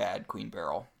the big bad Queen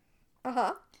Beryl.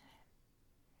 Uh-huh.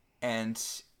 And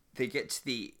they get to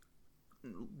the,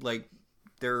 like,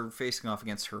 they're facing off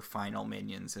against her final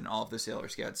minions, and all of the Sailor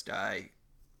Scouts die,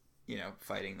 you know,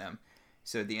 fighting them.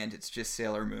 So at the end, it's just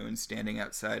Sailor Moon standing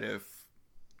outside of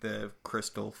the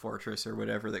Crystal Fortress or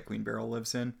whatever that Queen Beryl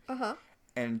lives in. Uh-huh.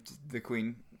 And the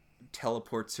Queen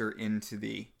teleports her into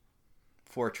the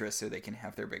fortress so they can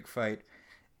have their big fight.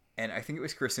 And I think it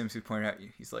was Chris Sims who pointed out,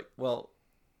 he's like, well,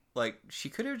 like, she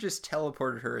could have just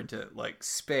teleported her into, like,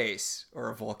 space or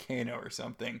a volcano or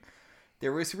something.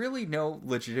 There was really no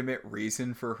legitimate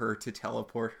reason for her to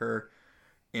teleport her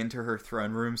into her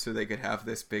throne room so they could have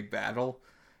this big battle.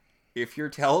 If you're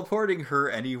teleporting her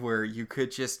anywhere, you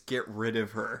could just get rid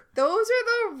of her. Those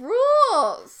are the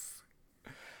rules!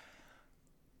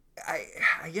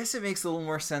 I guess it makes a little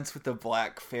more sense with the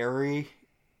Black Fairy,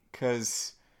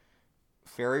 because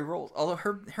fairy roles. Although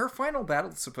her final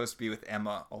battle is supposed to be with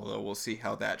Emma, although we'll see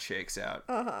how that shakes out.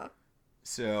 Uh-huh.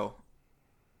 So,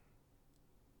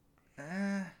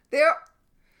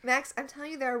 Max, I'm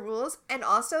telling you there are rules, and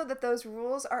also that those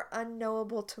rules are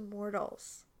unknowable to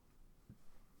mortals.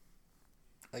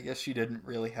 I guess she didn't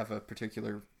really have a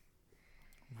particular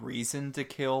reason to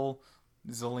kill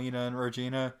Zelena and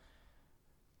Regina.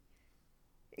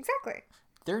 Exactly.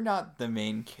 They're not the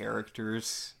main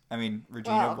characters. I mean,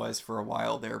 Regina was for a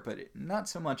while there, but not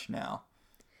so much now.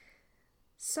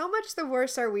 So much the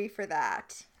worse are we for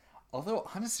that. Although,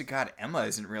 honest to God, Emma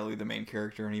isn't really the main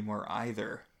character anymore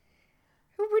either.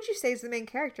 Who would you say is the main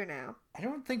character now? I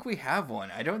don't think we have one.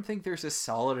 I don't think there's a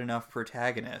solid enough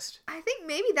protagonist. I think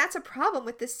maybe that's a problem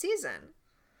with this season.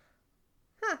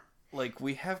 Huh. Like,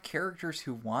 we have characters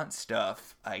who want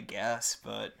stuff, I guess,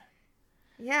 but...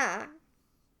 Yeah.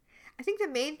 I think the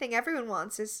main thing everyone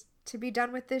wants is to be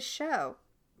done with this show.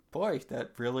 Boy,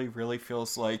 that really, really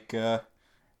feels like the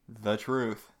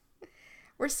truth.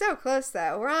 We're so close,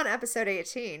 though. We're on episode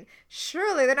 18.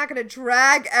 Surely they're not going to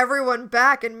drag everyone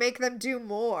back and make them do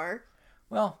more.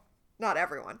 Well... Not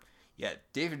everyone. Yeah,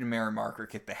 David and Mary Marker,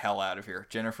 get the hell out of here.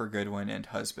 Jennifer Goodwin and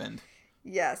Husband.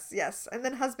 Yes. And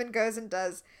then Husband goes and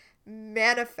does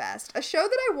Manifest, a show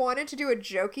that I wanted to do a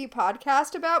jokey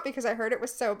podcast about because I heard it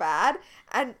was so bad,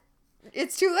 and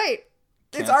it's too late.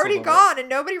 It's already gone, and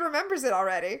nobody remembers it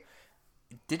already.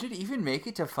 Did it even make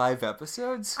it to 5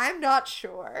 episodes? I'm not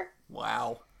sure.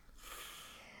 Wow.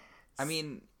 I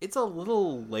mean, it's a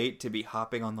little late to be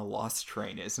hopping on the Lost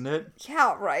train, isn't it?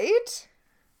 Yeah, right?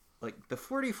 Like, the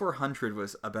 4400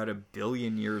 was about 1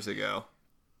 billion years ago.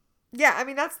 Yeah, I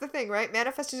mean, that's the thing, right?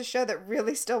 Manifest is a show that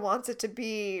really still wants it to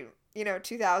be,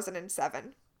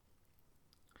 2007.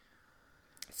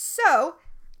 So,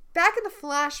 back in the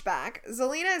flashback,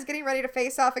 Zelena is getting ready to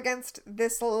face off against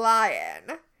this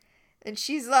lion. And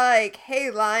she's like, hey,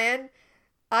 lion,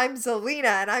 I'm Zelena,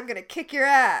 and I'm gonna kick your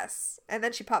ass. And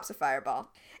then she pops a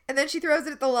fireball. And then she throws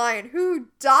it at the lion, who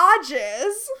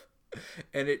dodges.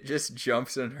 And it just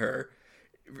jumps on her.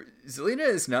 Zelena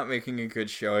is not making a good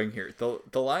showing here.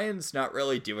 The lion's not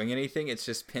really doing anything. It's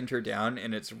just pinned her down,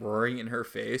 and it's roaring in her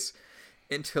face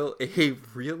until a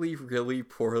really, really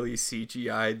poorly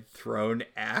CGI'd thrown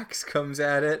axe comes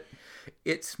at it.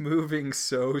 It's moving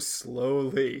so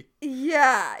slowly.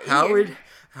 Yeah.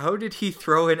 How did he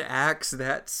throw an axe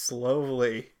that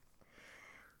slowly?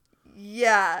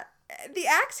 Yeah. The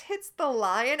axe hits the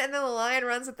lion, and then the lion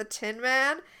runs at the Tin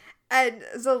Man, and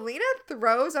Zelena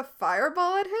throws a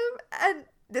fireball at him, and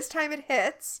this time it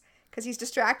hits, because he's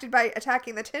distracted by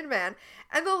attacking the Tin Man.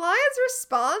 And the lion's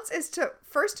response is to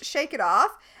first shake it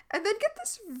off, and then get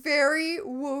this very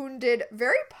wounded,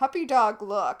 very puppy dog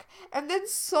look, and then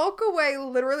sulk away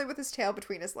literally with his tail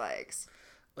between his legs.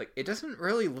 Like, it doesn't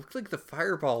really look like the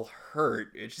fireball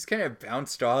hurt. It just kind of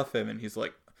bounced off him, and he's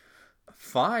like,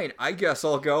 fine, I guess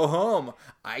I'll go home.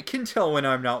 I can tell when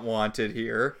I'm not wanted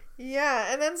here.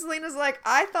 Yeah, and then Selena's like,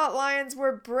 I thought lions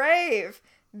were brave.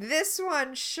 This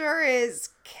one sure is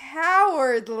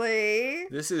cowardly.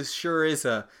 This sure is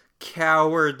a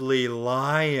cowardly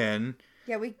lion.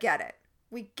 Yeah, we get it.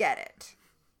 We get it.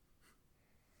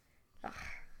 Ugh.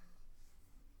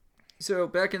 So,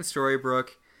 back in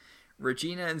Storybrooke,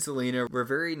 Regina and Zelena were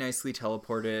very nicely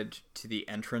teleported to the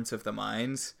entrance of the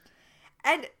mines.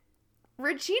 And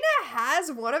Regina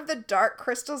has one of the dark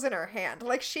crystals in her hand.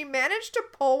 Like, she managed to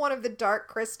pull one of the dark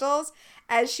crystals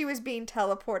as she was being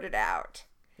teleported out.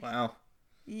 Wow.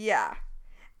 Yeah.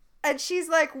 And she's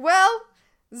like, well,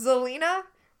 Zelena,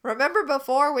 remember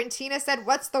before when Tina said,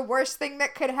 what's the worst thing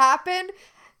that could happen?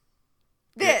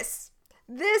 This.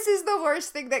 This is the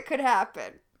worst thing that could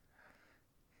happen.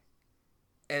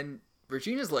 And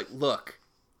Regina's like, look,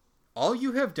 all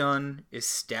you have done is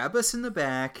stab us in the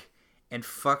back and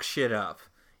fuck shit up.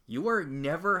 You are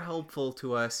never helpful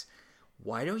to us.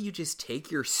 Why don't you just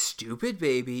take your stupid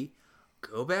baby,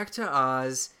 go back to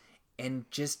Oz, and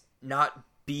just not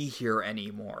be here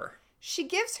anymore? She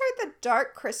gives her the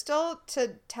dark crystal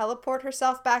to teleport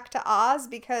herself back to Oz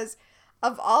because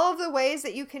of all of the ways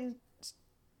that you can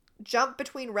jump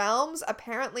between realms,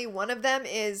 apparently one of them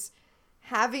is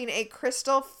having a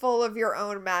crystal full of your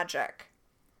own magic.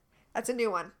 That's a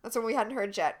new one. That's one we hadn't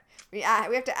heard yet. We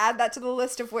have to add that to the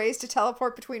list of ways to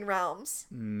teleport between realms.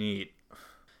 Neat.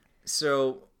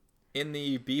 So, in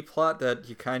the B plot that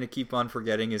you kind of keep on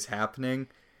forgetting is happening,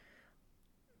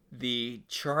 the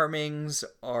Charmings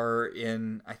are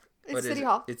in... It's City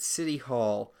Hall. It's City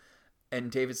Hall.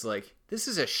 And David's like, this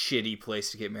is a shitty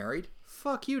place to get married.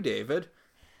 Fuck you, David.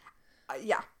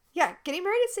 Yeah, getting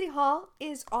married at City Hall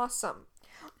is awesome.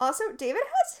 Also, David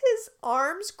has his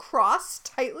arms crossed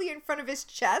tightly in front of his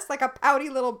chest like a pouty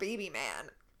little baby man.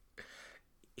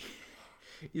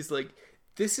 He's like,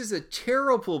 this is a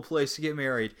terrible place to get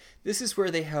married. This is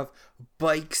where they have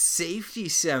bike safety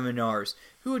seminars.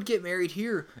 Who would get married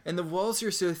here? And the walls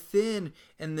are so thin,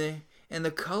 and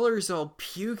the color's all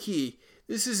pukey.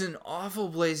 This is an awful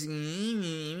place.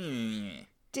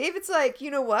 David's like,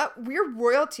 you know what? We're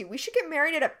royalty. We should get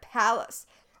married at a palace.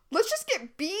 Let's just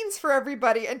get beans for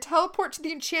everybody and teleport to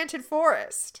the Enchanted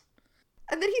Forest.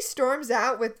 And then he storms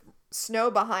out with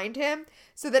Snow behind him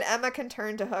so that Emma can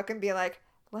turn to Hook and be like,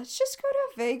 let's just go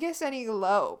to Vegas and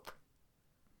elope.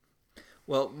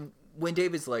 Well, when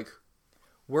David's like,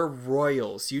 we're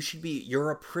royals.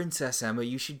 You're a princess, Emma.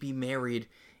 You should be married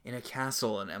in a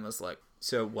castle. And Emma's like,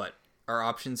 so what? Our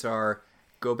options are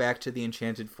go back to the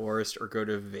Enchanted Forest or go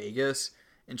to Vegas.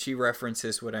 And she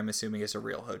references what I'm assuming is a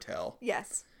real hotel.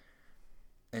 Yes.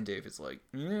 And David's like,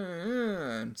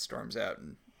 and storms out.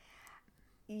 And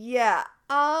yeah.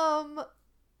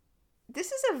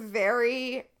 This is a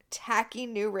very tacky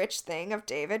new rich thing of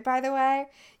David, by the way.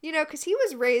 You know, because he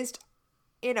was raised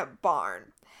in a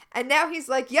barn. And now he's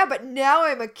like, yeah, but now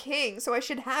I'm a king, so I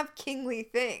should have kingly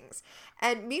things.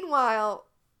 And meanwhile,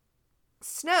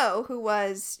 Snow, who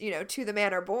was, to the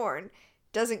manor born,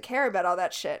 doesn't care about all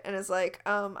that shit and is like,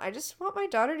 I just want my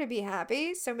daughter to be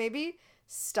happy, so maybe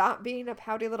stop being a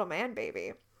pouty little man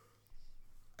baby.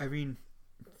 I mean,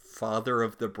 father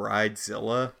of the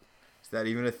bridezilla? Is that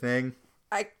even a thing?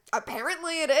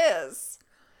 Apparently it is.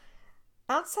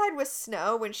 Outside with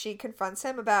Snow, when she confronts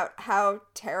him about how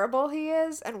terrible he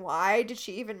is and why did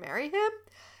she even marry him,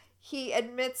 he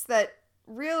admits that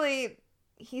really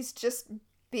he's just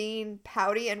being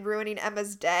pouty and ruining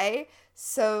Emma's day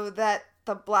so that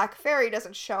the Black Fairy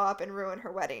doesn't show up and ruin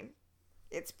her wedding.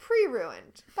 It's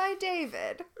pre-ruined by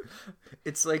David.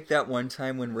 It's like that one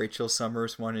time when Rachel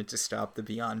Summers wanted to stop the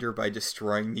Beyonder by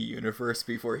destroying the universe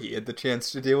before he had the chance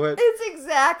to do it. It's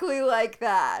exactly like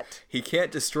that. He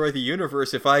can't destroy the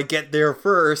universe if I get there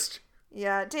first.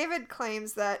 Yeah, David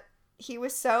claims that he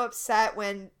was so upset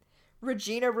when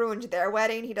Regina ruined their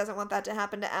wedding. He doesn't want that to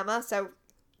happen to Emma, so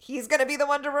he's gonna be the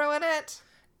one to ruin it.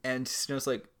 And Snow's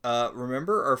like,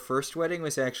 remember our first wedding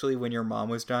was actually when your mom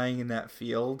was dying in that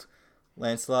field?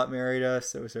 Lancelot married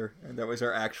us. That was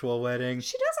our actual wedding.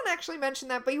 She doesn't actually mention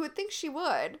that, but you would think she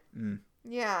would. Mm.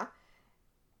 Yeah.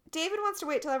 David wants to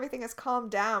wait till everything has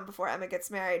calmed down before Emma gets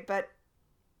married, but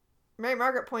Mary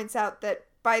Margaret points out that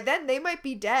by then they might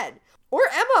be dead. Or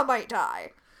Emma might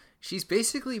die. She's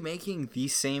basically making the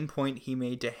same point he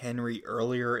made to Henry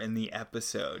earlier in the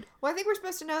episode. Well, I think we're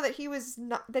supposed to know that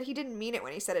that he didn't mean it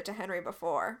when he said it to Henry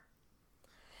before.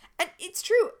 And it's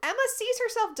true. Emma sees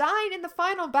herself dying in the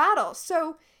final battle.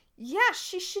 So, yeah,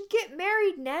 she should get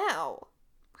married now.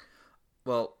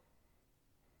 Well,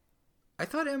 I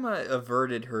thought Emma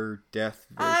averted her death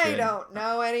vision. I don't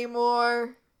know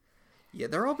anymore. Yeah,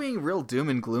 they're all being real doom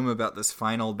and gloom about this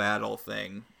final battle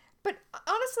thing. But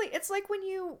honestly, it's like when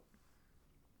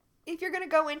if you're going to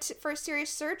go for serious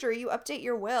surgery, you update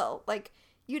your will. Like,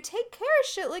 you take care of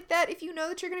shit like that if you know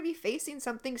that you're going to be facing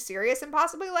something serious and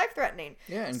possibly life-threatening.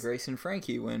 Yeah, and Grace and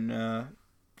Frankie, when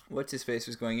What's-His-Face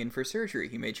was going in for surgery,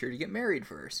 he made sure to get married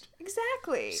first.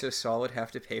 Exactly. So Saul would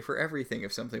have to pay for everything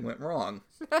if something went wrong.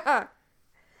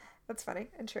 That's funny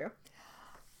and true.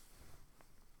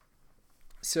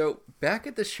 So, back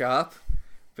at the shop,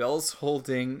 Belle's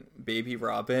holding baby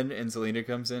Robin, and Zelena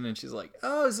comes in, and she's like,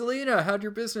 oh, Zelena, how'd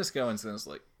your business go? And Zelena's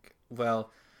like,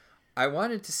 well, I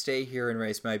wanted to stay here and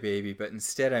raise my baby, but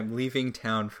instead I'm leaving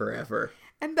town forever.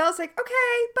 And Belle's like,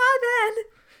 okay, bye then.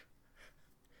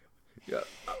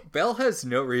 Yeah, Belle has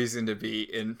no reason to be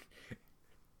in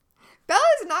Bella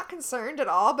is not concerned at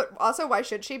all, but also why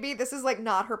should she be? This is like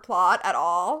not her plot at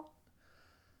all.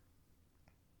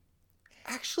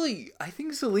 Actually, I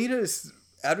think Zelina's,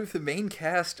 out of the main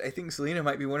cast, I think Zelina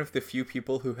might be one of the few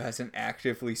people who hasn't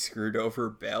actively screwed over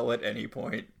Belle at any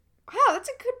point. Wow, that's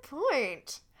a good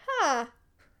point. Huh.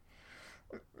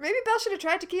 Maybe Belle should have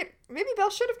tried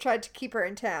to keep her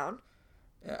in town.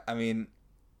 Yeah, I mean,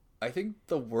 I think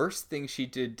the worst thing she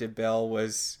did to Belle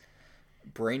was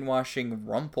brainwashing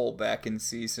Rumple back in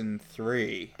season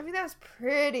 3. I mean, that was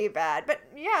pretty bad, but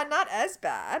yeah, not as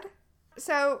bad.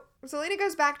 So, Zelina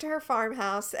goes back to her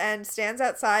farmhouse and stands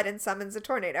outside and summons a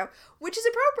tornado, which is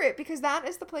appropriate because that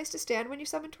is the place to stand when you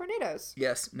summon tornadoes.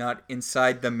 Yes, not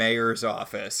inside the mayor's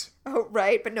office. Oh,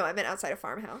 right, but no, I meant outside a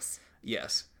farmhouse.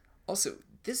 Yes. Also,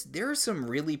 there are some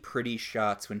really pretty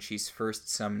shots when she's first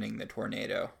summoning the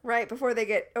tornado. Right, before they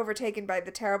get overtaken by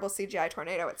the terrible CGI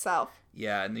tornado itself.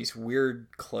 Yeah, and these weird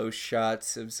close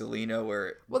shots of Zelina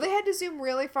where... Well, they had to zoom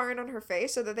really far in on her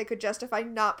face so that they could justify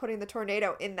not putting the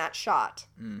tornado in that shot.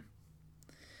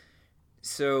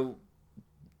 So,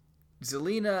 back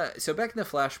in the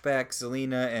flashback,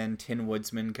 Zelina and Tin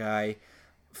Woodsman guy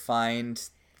find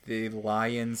the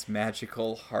lion's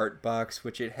magical heart box,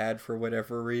 which it had for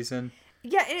whatever reason.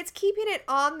 Yeah, and it's keeping it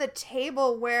on the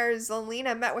table where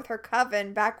Zelina met with her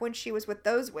coven back when she was with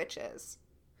those witches.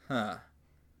 Huh.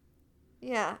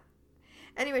 Yeah.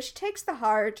 Anyway, she takes the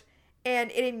heart,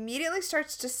 and it immediately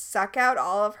starts to suck out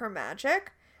all of her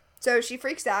magic. So she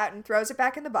freaks out and throws it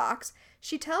back in the box.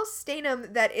 She tells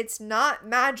Stanum that it's not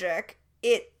magic.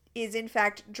 It is, in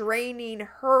fact, draining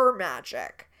her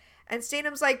magic. And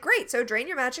Stanum's like, great, so drain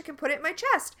your magic and put it in my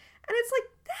chest. And it's like,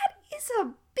 that is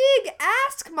a big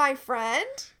ask, my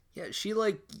friend. Yeah, she,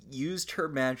 used her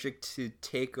magic to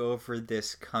take over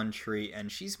this country,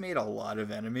 and she's made a lot of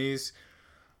enemies.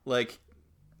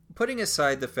 Putting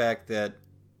aside the fact that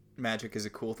magic is a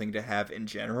cool thing to have in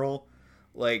general,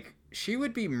 she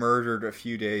would be murdered a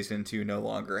few days into no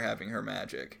longer having her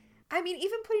magic. I mean,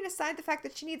 even putting aside the fact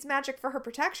that she needs magic for her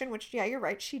protection, which, yeah, you're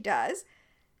right, she does,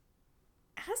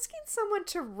 asking someone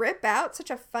to rip out such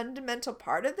a fundamental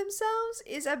part of themselves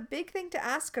is a big thing to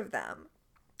ask of them.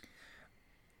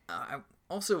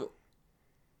 Also,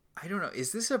 I don't know,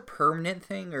 is this a permanent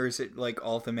thing, or is it,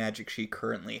 all the magic she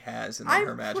currently has and then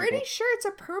her magic? I'm pretty sure it's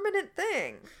a permanent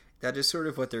thing. That is sort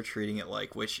of what they're treating it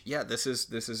like, which, yeah, this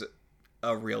is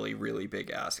a really, really big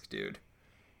ask, dude.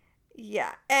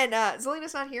 Yeah, and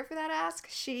Zelina's not here for that ask.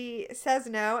 She says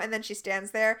no, and then she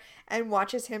stands there and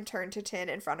watches him turn to tin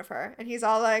in front of her. And he's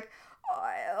all like,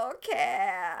 oil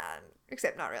can.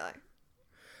 Except not really.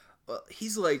 Well,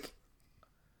 he's like,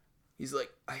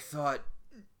 I thought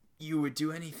you would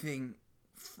do anything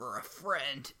for a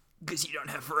friend because you don't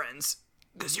have friends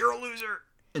because you're a loser.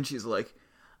 And she's like,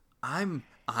 I'm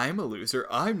a loser.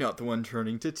 I'm not the one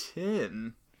turning to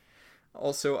tin.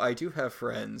 Also, I do have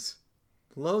friends.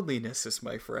 Loneliness is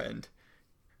my friend.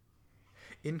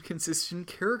 Inconsistent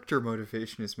character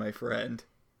motivation is my friend.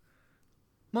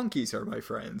 Monkeys are my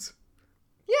friends.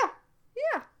 Yeah.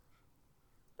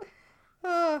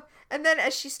 And then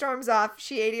as she storms off,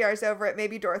 she ADRs over it.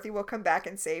 Maybe Dorothy will come back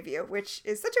and save you, which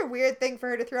is such a weird thing for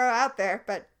her to throw out there.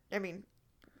 But, I mean,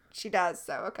 she does,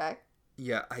 so okay.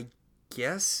 Yeah, I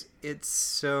guess it's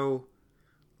so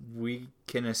we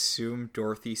can assume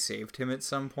Dorothy saved him at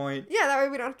some point. Yeah, that way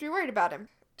we don't have to be worried about him.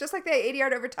 Just like they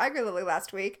ADR'd over Tiger Lily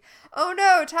last week. Oh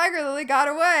no, Tiger Lily got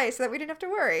away, so that we didn't have to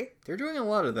worry. They're doing a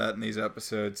lot of that in these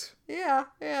episodes. Yeah.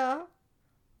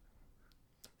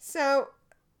 So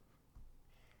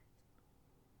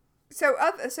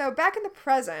back in the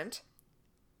present,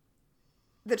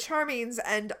 the Charmings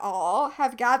and all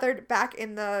have gathered back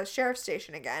in the sheriff's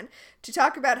station again to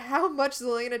talk about how much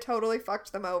Zelina totally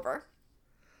fucked them over.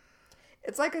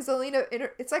 It's like a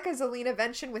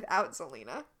Zelina-vention without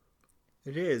Zelina.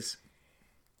 It is.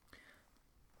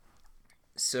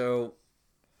 So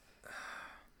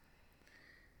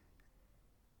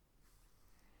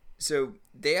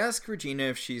they ask Regina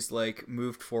if she's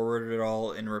moved forward at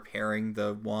all in repairing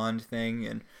the wand thing,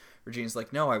 and Regina's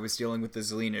like, no, I was dealing with the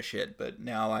Zelina shit, but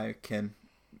now I can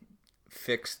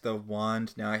fix the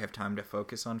wand. Now I have time to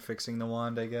focus on fixing the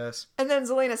wand, I guess. And then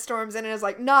Zelina storms in and is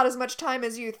like, not as much time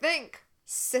as you think,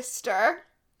 sister.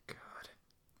 God.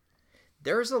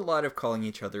 There's a lot of calling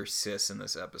each other sis in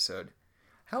this episode.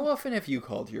 How often have you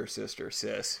called your sister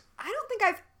sis? I don't think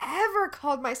I've ever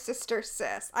called my sister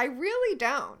sis. I really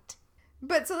don't.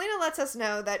 But Zelina lets us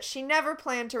know that she never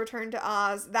planned to return to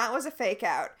Oz. That was a fake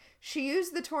out. She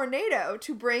used the tornado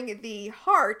to bring the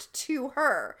heart to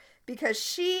her because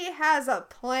she has a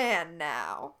plan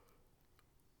now.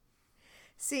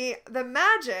 See, the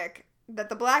magic that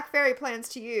the Black Fairy plans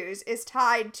to use is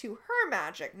tied to her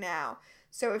magic now.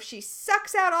 So if she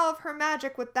sucks out all of her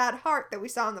magic with that heart that we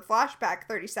saw in the flashback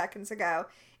 30 seconds ago,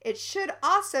 it should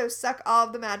also suck all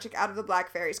of the magic out of the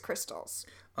Black Fairy's crystals.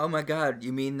 Oh my god,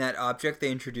 you mean that object they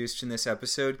introduced in this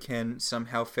episode can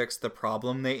somehow fix the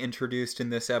problem they introduced in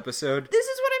this episode? This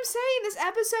is what I'm saying. This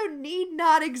episode need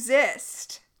not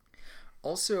exist.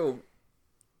 Also,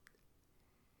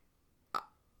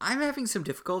 I'm having some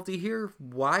difficulty here.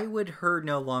 Why would her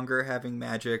no longer having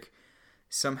magic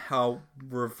somehow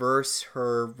reverse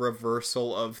her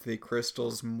reversal of the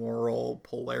crystal's moral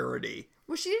polarity?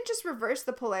 Well, she didn't just reverse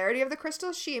the polarity of the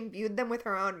crystals, she imbued them with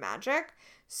her own magic.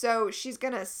 So she's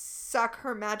gonna suck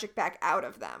her magic back out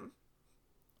of them.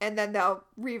 And then they'll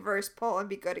reverse pull and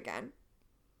be good again.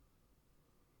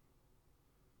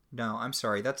 No, I'm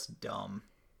sorry, that's dumb.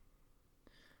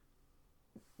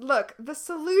 Look, the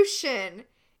solution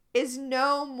is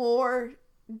no more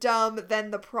dumb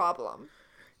than the problem.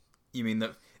 You mean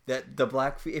if the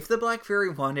Black Fairy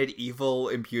wanted evil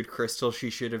imbued crystal, she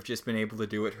should have just been able to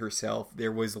do it herself.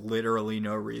 There was literally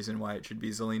no reason why it should be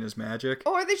Zelena's magic.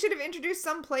 Or they should have introduced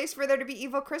some place for there to be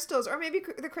evil crystals. Or maybe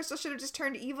the crystal should have just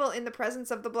turned evil in the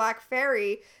presence of the Black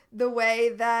Fairy, the way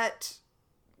that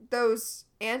those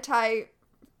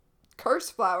anti-curse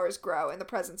flowers grow in the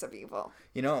presence of evil.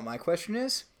 You know what my question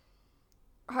is?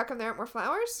 How come there aren't more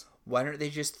flowers? Why don't they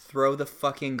just throw the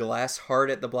fucking glass heart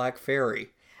at the Black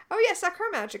Fairy? Oh yeah, suck her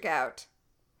magic out.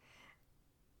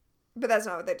 But that's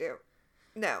not what they do.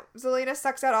 No, Zelena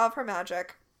sucks out all of her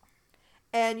magic.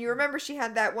 And you remember she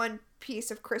had that one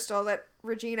piece of crystal that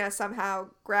Regina somehow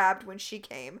grabbed when she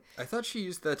came. I thought she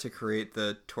used that to create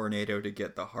the tornado to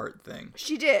get the heart thing.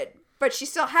 She did, but she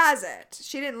still has it.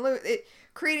 She didn't lose it.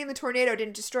 Creating the tornado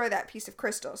didn't destroy that piece of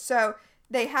crystal. So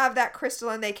they have that crystal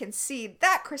and they can see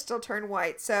that crystal turn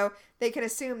white. So they can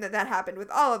assume that that happened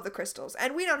with all of the crystals.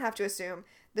 And we don't have to assume.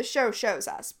 The show shows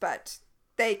us, but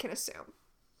they can assume.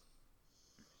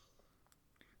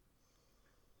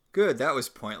 Good, that was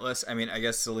pointless. I mean, I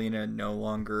guess Zelena no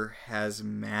longer has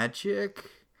magic.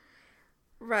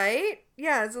 Right?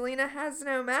 Yeah, Zelena has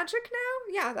no magic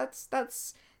now? Yeah, that's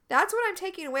what I'm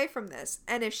taking away from this.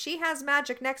 And if she has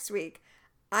magic next week,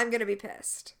 I'm going to be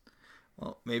pissed.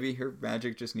 Well, maybe her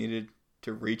magic just needed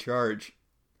to recharge.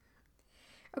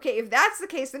 Okay, if that's the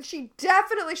case, then she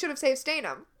definitely should have saved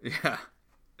Stainham. Yeah.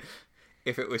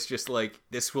 If it was just like,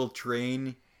 this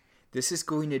is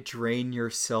going to drain your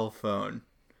cell phone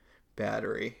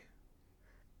battery.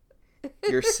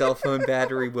 Your cell phone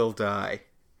battery will die.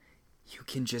 You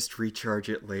can just recharge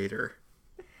it later.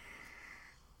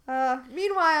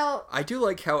 Meanwhile... I do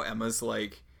like how Emma's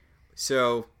like,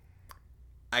 so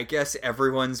I guess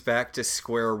everyone's back to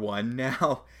square one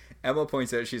now. Emma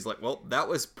points out, she's like, well, that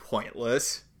was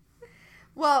pointless.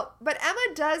 Well, but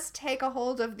Emma does take a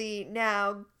hold of the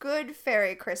now good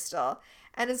fairy crystal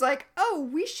and is like, oh,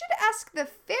 we should ask the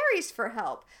fairies for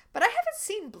help. But I haven't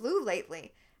seen Blue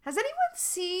lately. Has anyone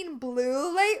seen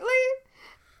Blue lately?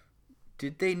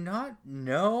 Did they not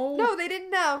know? No, they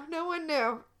didn't know. No one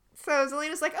knew. So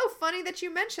Zelena's like, oh, funny that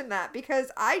you mentioned that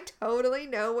because I totally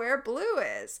know where Blue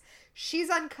is. She's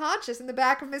unconscious in the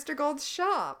back of Mr. Gold's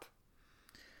shop.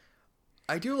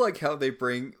 I do like how they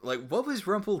bring, like, what was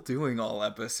Rumple doing all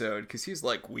episode? Because he's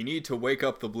like, we need to wake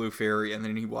up the Blue Fairy, and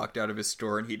then he walked out of his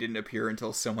store and he didn't appear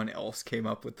until someone else came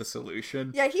up with the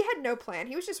solution. Yeah, he had no plan.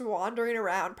 He was just wandering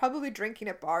around, probably drinking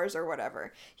at bars or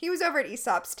whatever. He was over at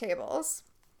Aesop's tables.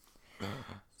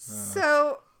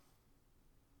 So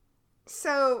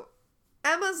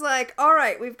Emma's like, all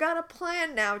right, we've got a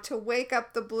plan now to wake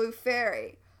up the Blue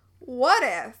Fairy. What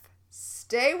if,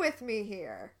 stay with me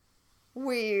here,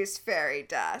 we use fairy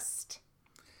dust?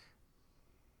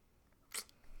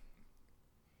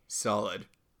 Solid.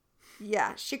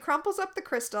 Yeah, she crumples up the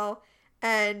crystal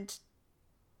and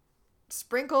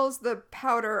sprinkles the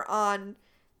powder on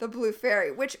the Blue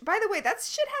Fairy, which, by the way, that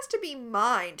shit has to be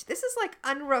mined. This is like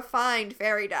unrefined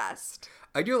fairy dust.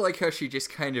 I do like how she just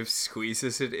kind of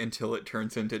squeezes it until it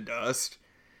turns into dust.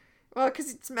 Well,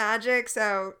 because it's magic,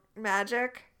 so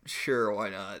magic. Sure, why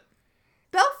not?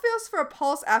 Belle feels for a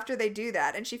pulse after they do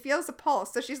that, and she feels a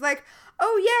pulse, so she's like,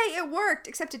 oh yay, it worked,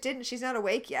 except it didn't, she's not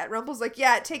awake yet. Rumple's like,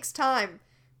 yeah, it takes time.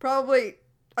 Probably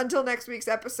until next week's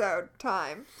episode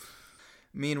time.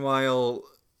 Meanwhile,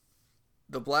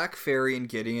 the Black Fairy and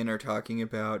Gideon are talking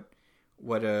about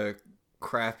what a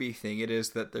crappy thing it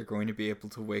is that they're going to be able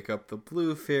to wake up the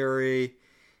Blue Fairy,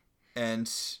 and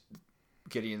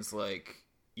Gideon's like,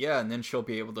 yeah, and then she'll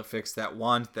be able to fix that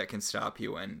wand that can stop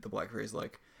you, and the Black Fairy's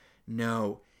like,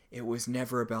 no, it was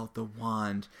never about the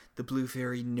wand. The Blue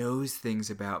Fairy knows things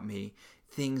about me.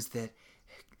 Things that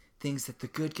things that the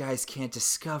good guys can't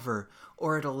discover,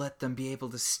 or it'll let them be able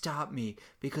to stop me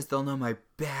because they'll know my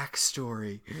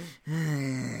backstory.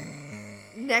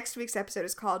 Next week's episode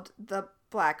is called The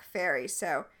Black Fairy,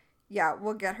 so yeah,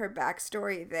 we'll get her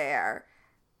backstory there.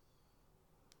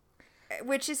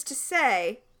 Which is to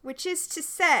say, we could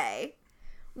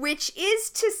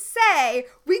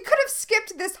have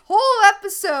skipped this whole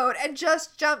episode and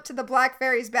just jumped to the Black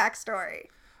Fairy's backstory.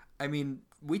 I mean,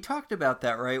 we talked about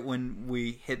that, right, when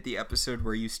we hit the episode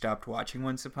where you stopped watching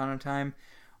Once Upon a Time,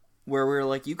 where we were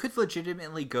like, you could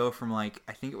legitimately go from, like,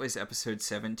 I think it was episode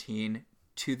 17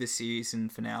 to the series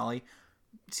finale,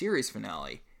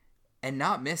 and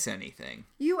not miss anything.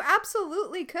 You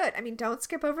absolutely could. I mean, don't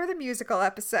skip over the musical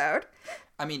episode.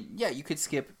 I mean, yeah, you could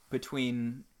skip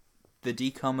between the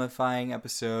decomifying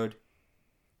episode,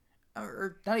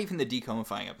 or not even the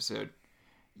decomifying episode.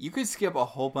 You could skip a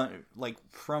whole bunch, like,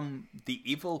 from the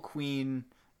Evil Queen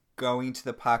going to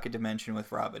the pocket dimension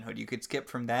with Robin Hood. You could skip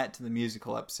from that to the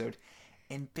musical episode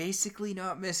and basically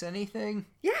not miss anything.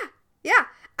 Yeah.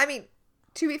 I mean,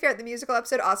 to be fair, the musical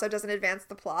episode also doesn't advance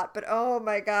the plot, but oh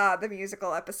my god, the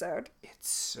musical episode. It's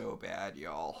so bad,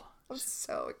 y'all. I'm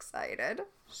so excited.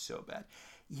 So bad.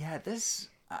 Yeah,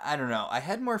 I don't know. I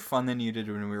had more fun than you did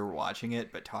when we were watching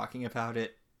it, but talking about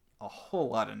it, a whole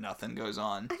lot of nothing goes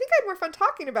on. I think I had more fun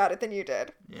talking about it than you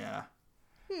did. Yeah.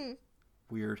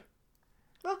 Weird.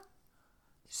 Well.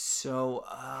 So,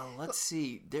 let's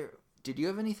see. Did you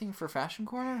have anything for Fashion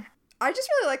Corner? I just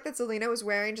really like that Zelina was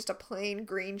wearing just a plain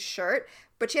green shirt,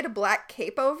 but she had a black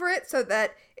cape over it so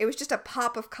that it was just a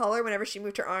pop of color whenever she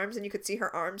moved her arms and you could see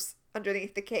her arms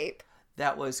underneath the cape.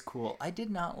 That was cool. I did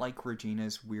not like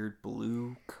Regina's weird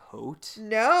blue coat.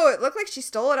 No, it looked like she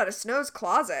stole it out of Snow's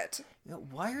closet.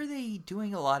 Why are they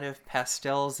doing a lot of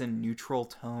pastels and neutral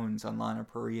tones on Lana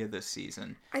Parrilla this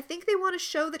season? I think they want to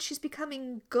show that she's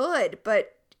becoming good,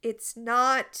 but it's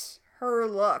not her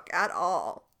look at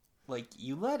all. Like,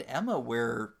 you let Emma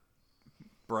wear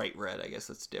bright red. I guess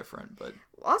that's different, but...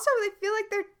 Also, they feel like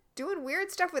they're doing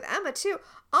weird stuff with Emma, too.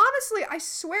 Honestly, I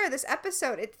swear, this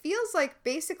episode, it feels like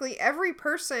basically every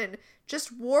person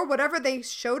just wore whatever they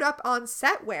showed up on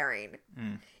set wearing.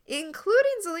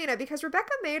 Including Zelina, because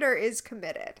Rebecca Mader is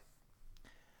committed.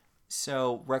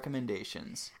 So,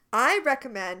 recommendations. I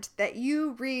recommend that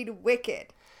you read Wicked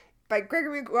by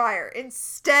Gregory Maguire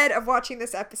instead of watching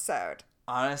this episode.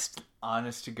 Honest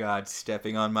to God,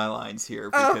 stepping on my lines here,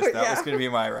 because that was going to be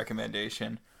my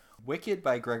recommendation. Wicked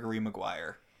by Gregory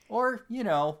Maguire. Or,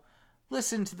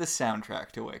 listen to the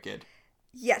soundtrack to Wicked.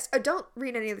 Yes. Don't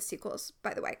read any of the sequels,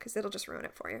 by the way, because it'll just ruin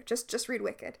it for you. Just read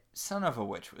Wicked. Son of a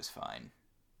Witch was fine.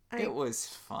 It was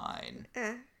fine.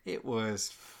 It was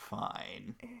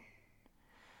fine.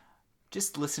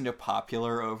 Just listen to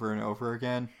Popular over and over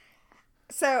again.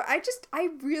 So I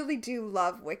really do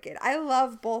love Wicked. I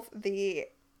love both the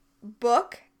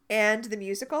book and the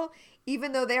musical,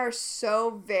 even though they are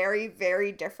so very,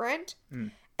 very different.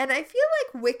 And I feel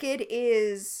like Wicked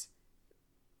is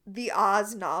the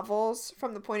Oz novels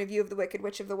from the point of view of the Wicked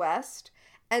Witch of the West.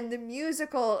 And the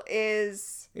musical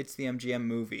is... It's the MGM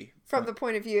movie. From the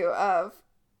point of view of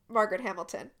Margaret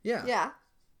Hamilton. Yeah.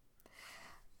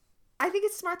 I think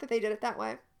it's smart that they did it that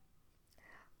way.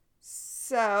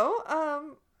 So, I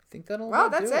think that'll well,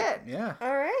 that's it. Yeah.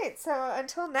 All right. So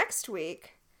until next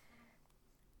week.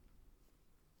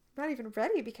 I'm not even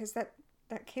ready because that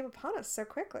came upon us so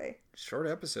quickly. Short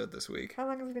episode this week. How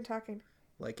long have we been talking?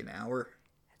 Like an hour.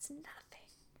 That's nothing.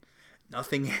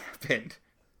 Nothing happened.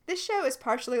 This show is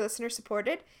partially listener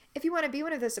supported. If you want to be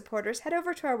one of those supporters, head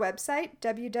over to our website,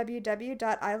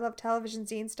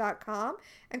 www.ilovetelevisionzines.com,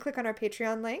 and click on our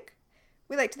Patreon link.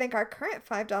 We'd like to thank our current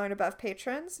 $5 and above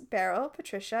patrons, Beryl,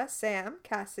 Patricia, Sam,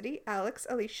 Cassidy, Alex,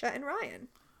 Alicia, and Ryan.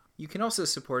 You can also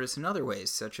support us in other ways,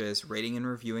 such as rating and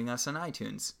reviewing us on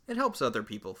iTunes. It helps other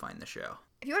people find the show.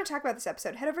 If you want to talk about this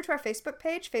episode, head over to our Facebook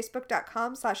page,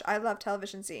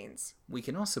 facebook.com/ilovetelevisionzines. We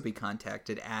can also be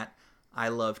contacted at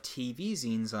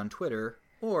ilovetvzines on Twitter,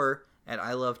 or at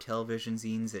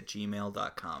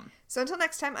ilovetelevisionzines@gmail.com. So until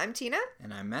next time, I'm Tina.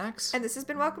 And I'm Max. And this has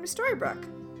been Welcome to Storybrooke.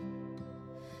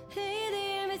 Hey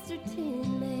there, Mr.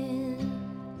 Tin Man.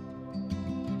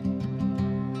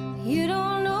 You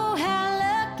don't know how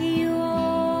lucky you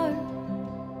are.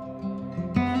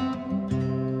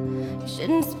 You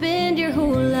shouldn't spend your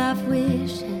whole life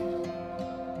wishing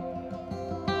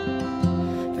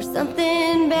for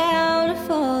something bound to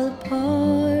fall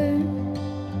apart.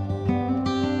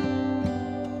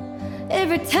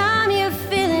 Every time you're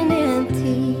feeling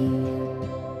empty,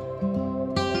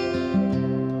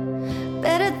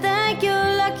 better thank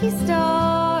your lucky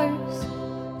stars.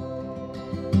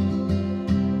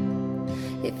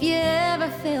 if you ever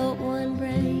felt one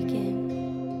breaking,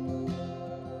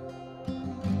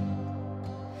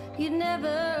 you'd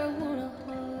never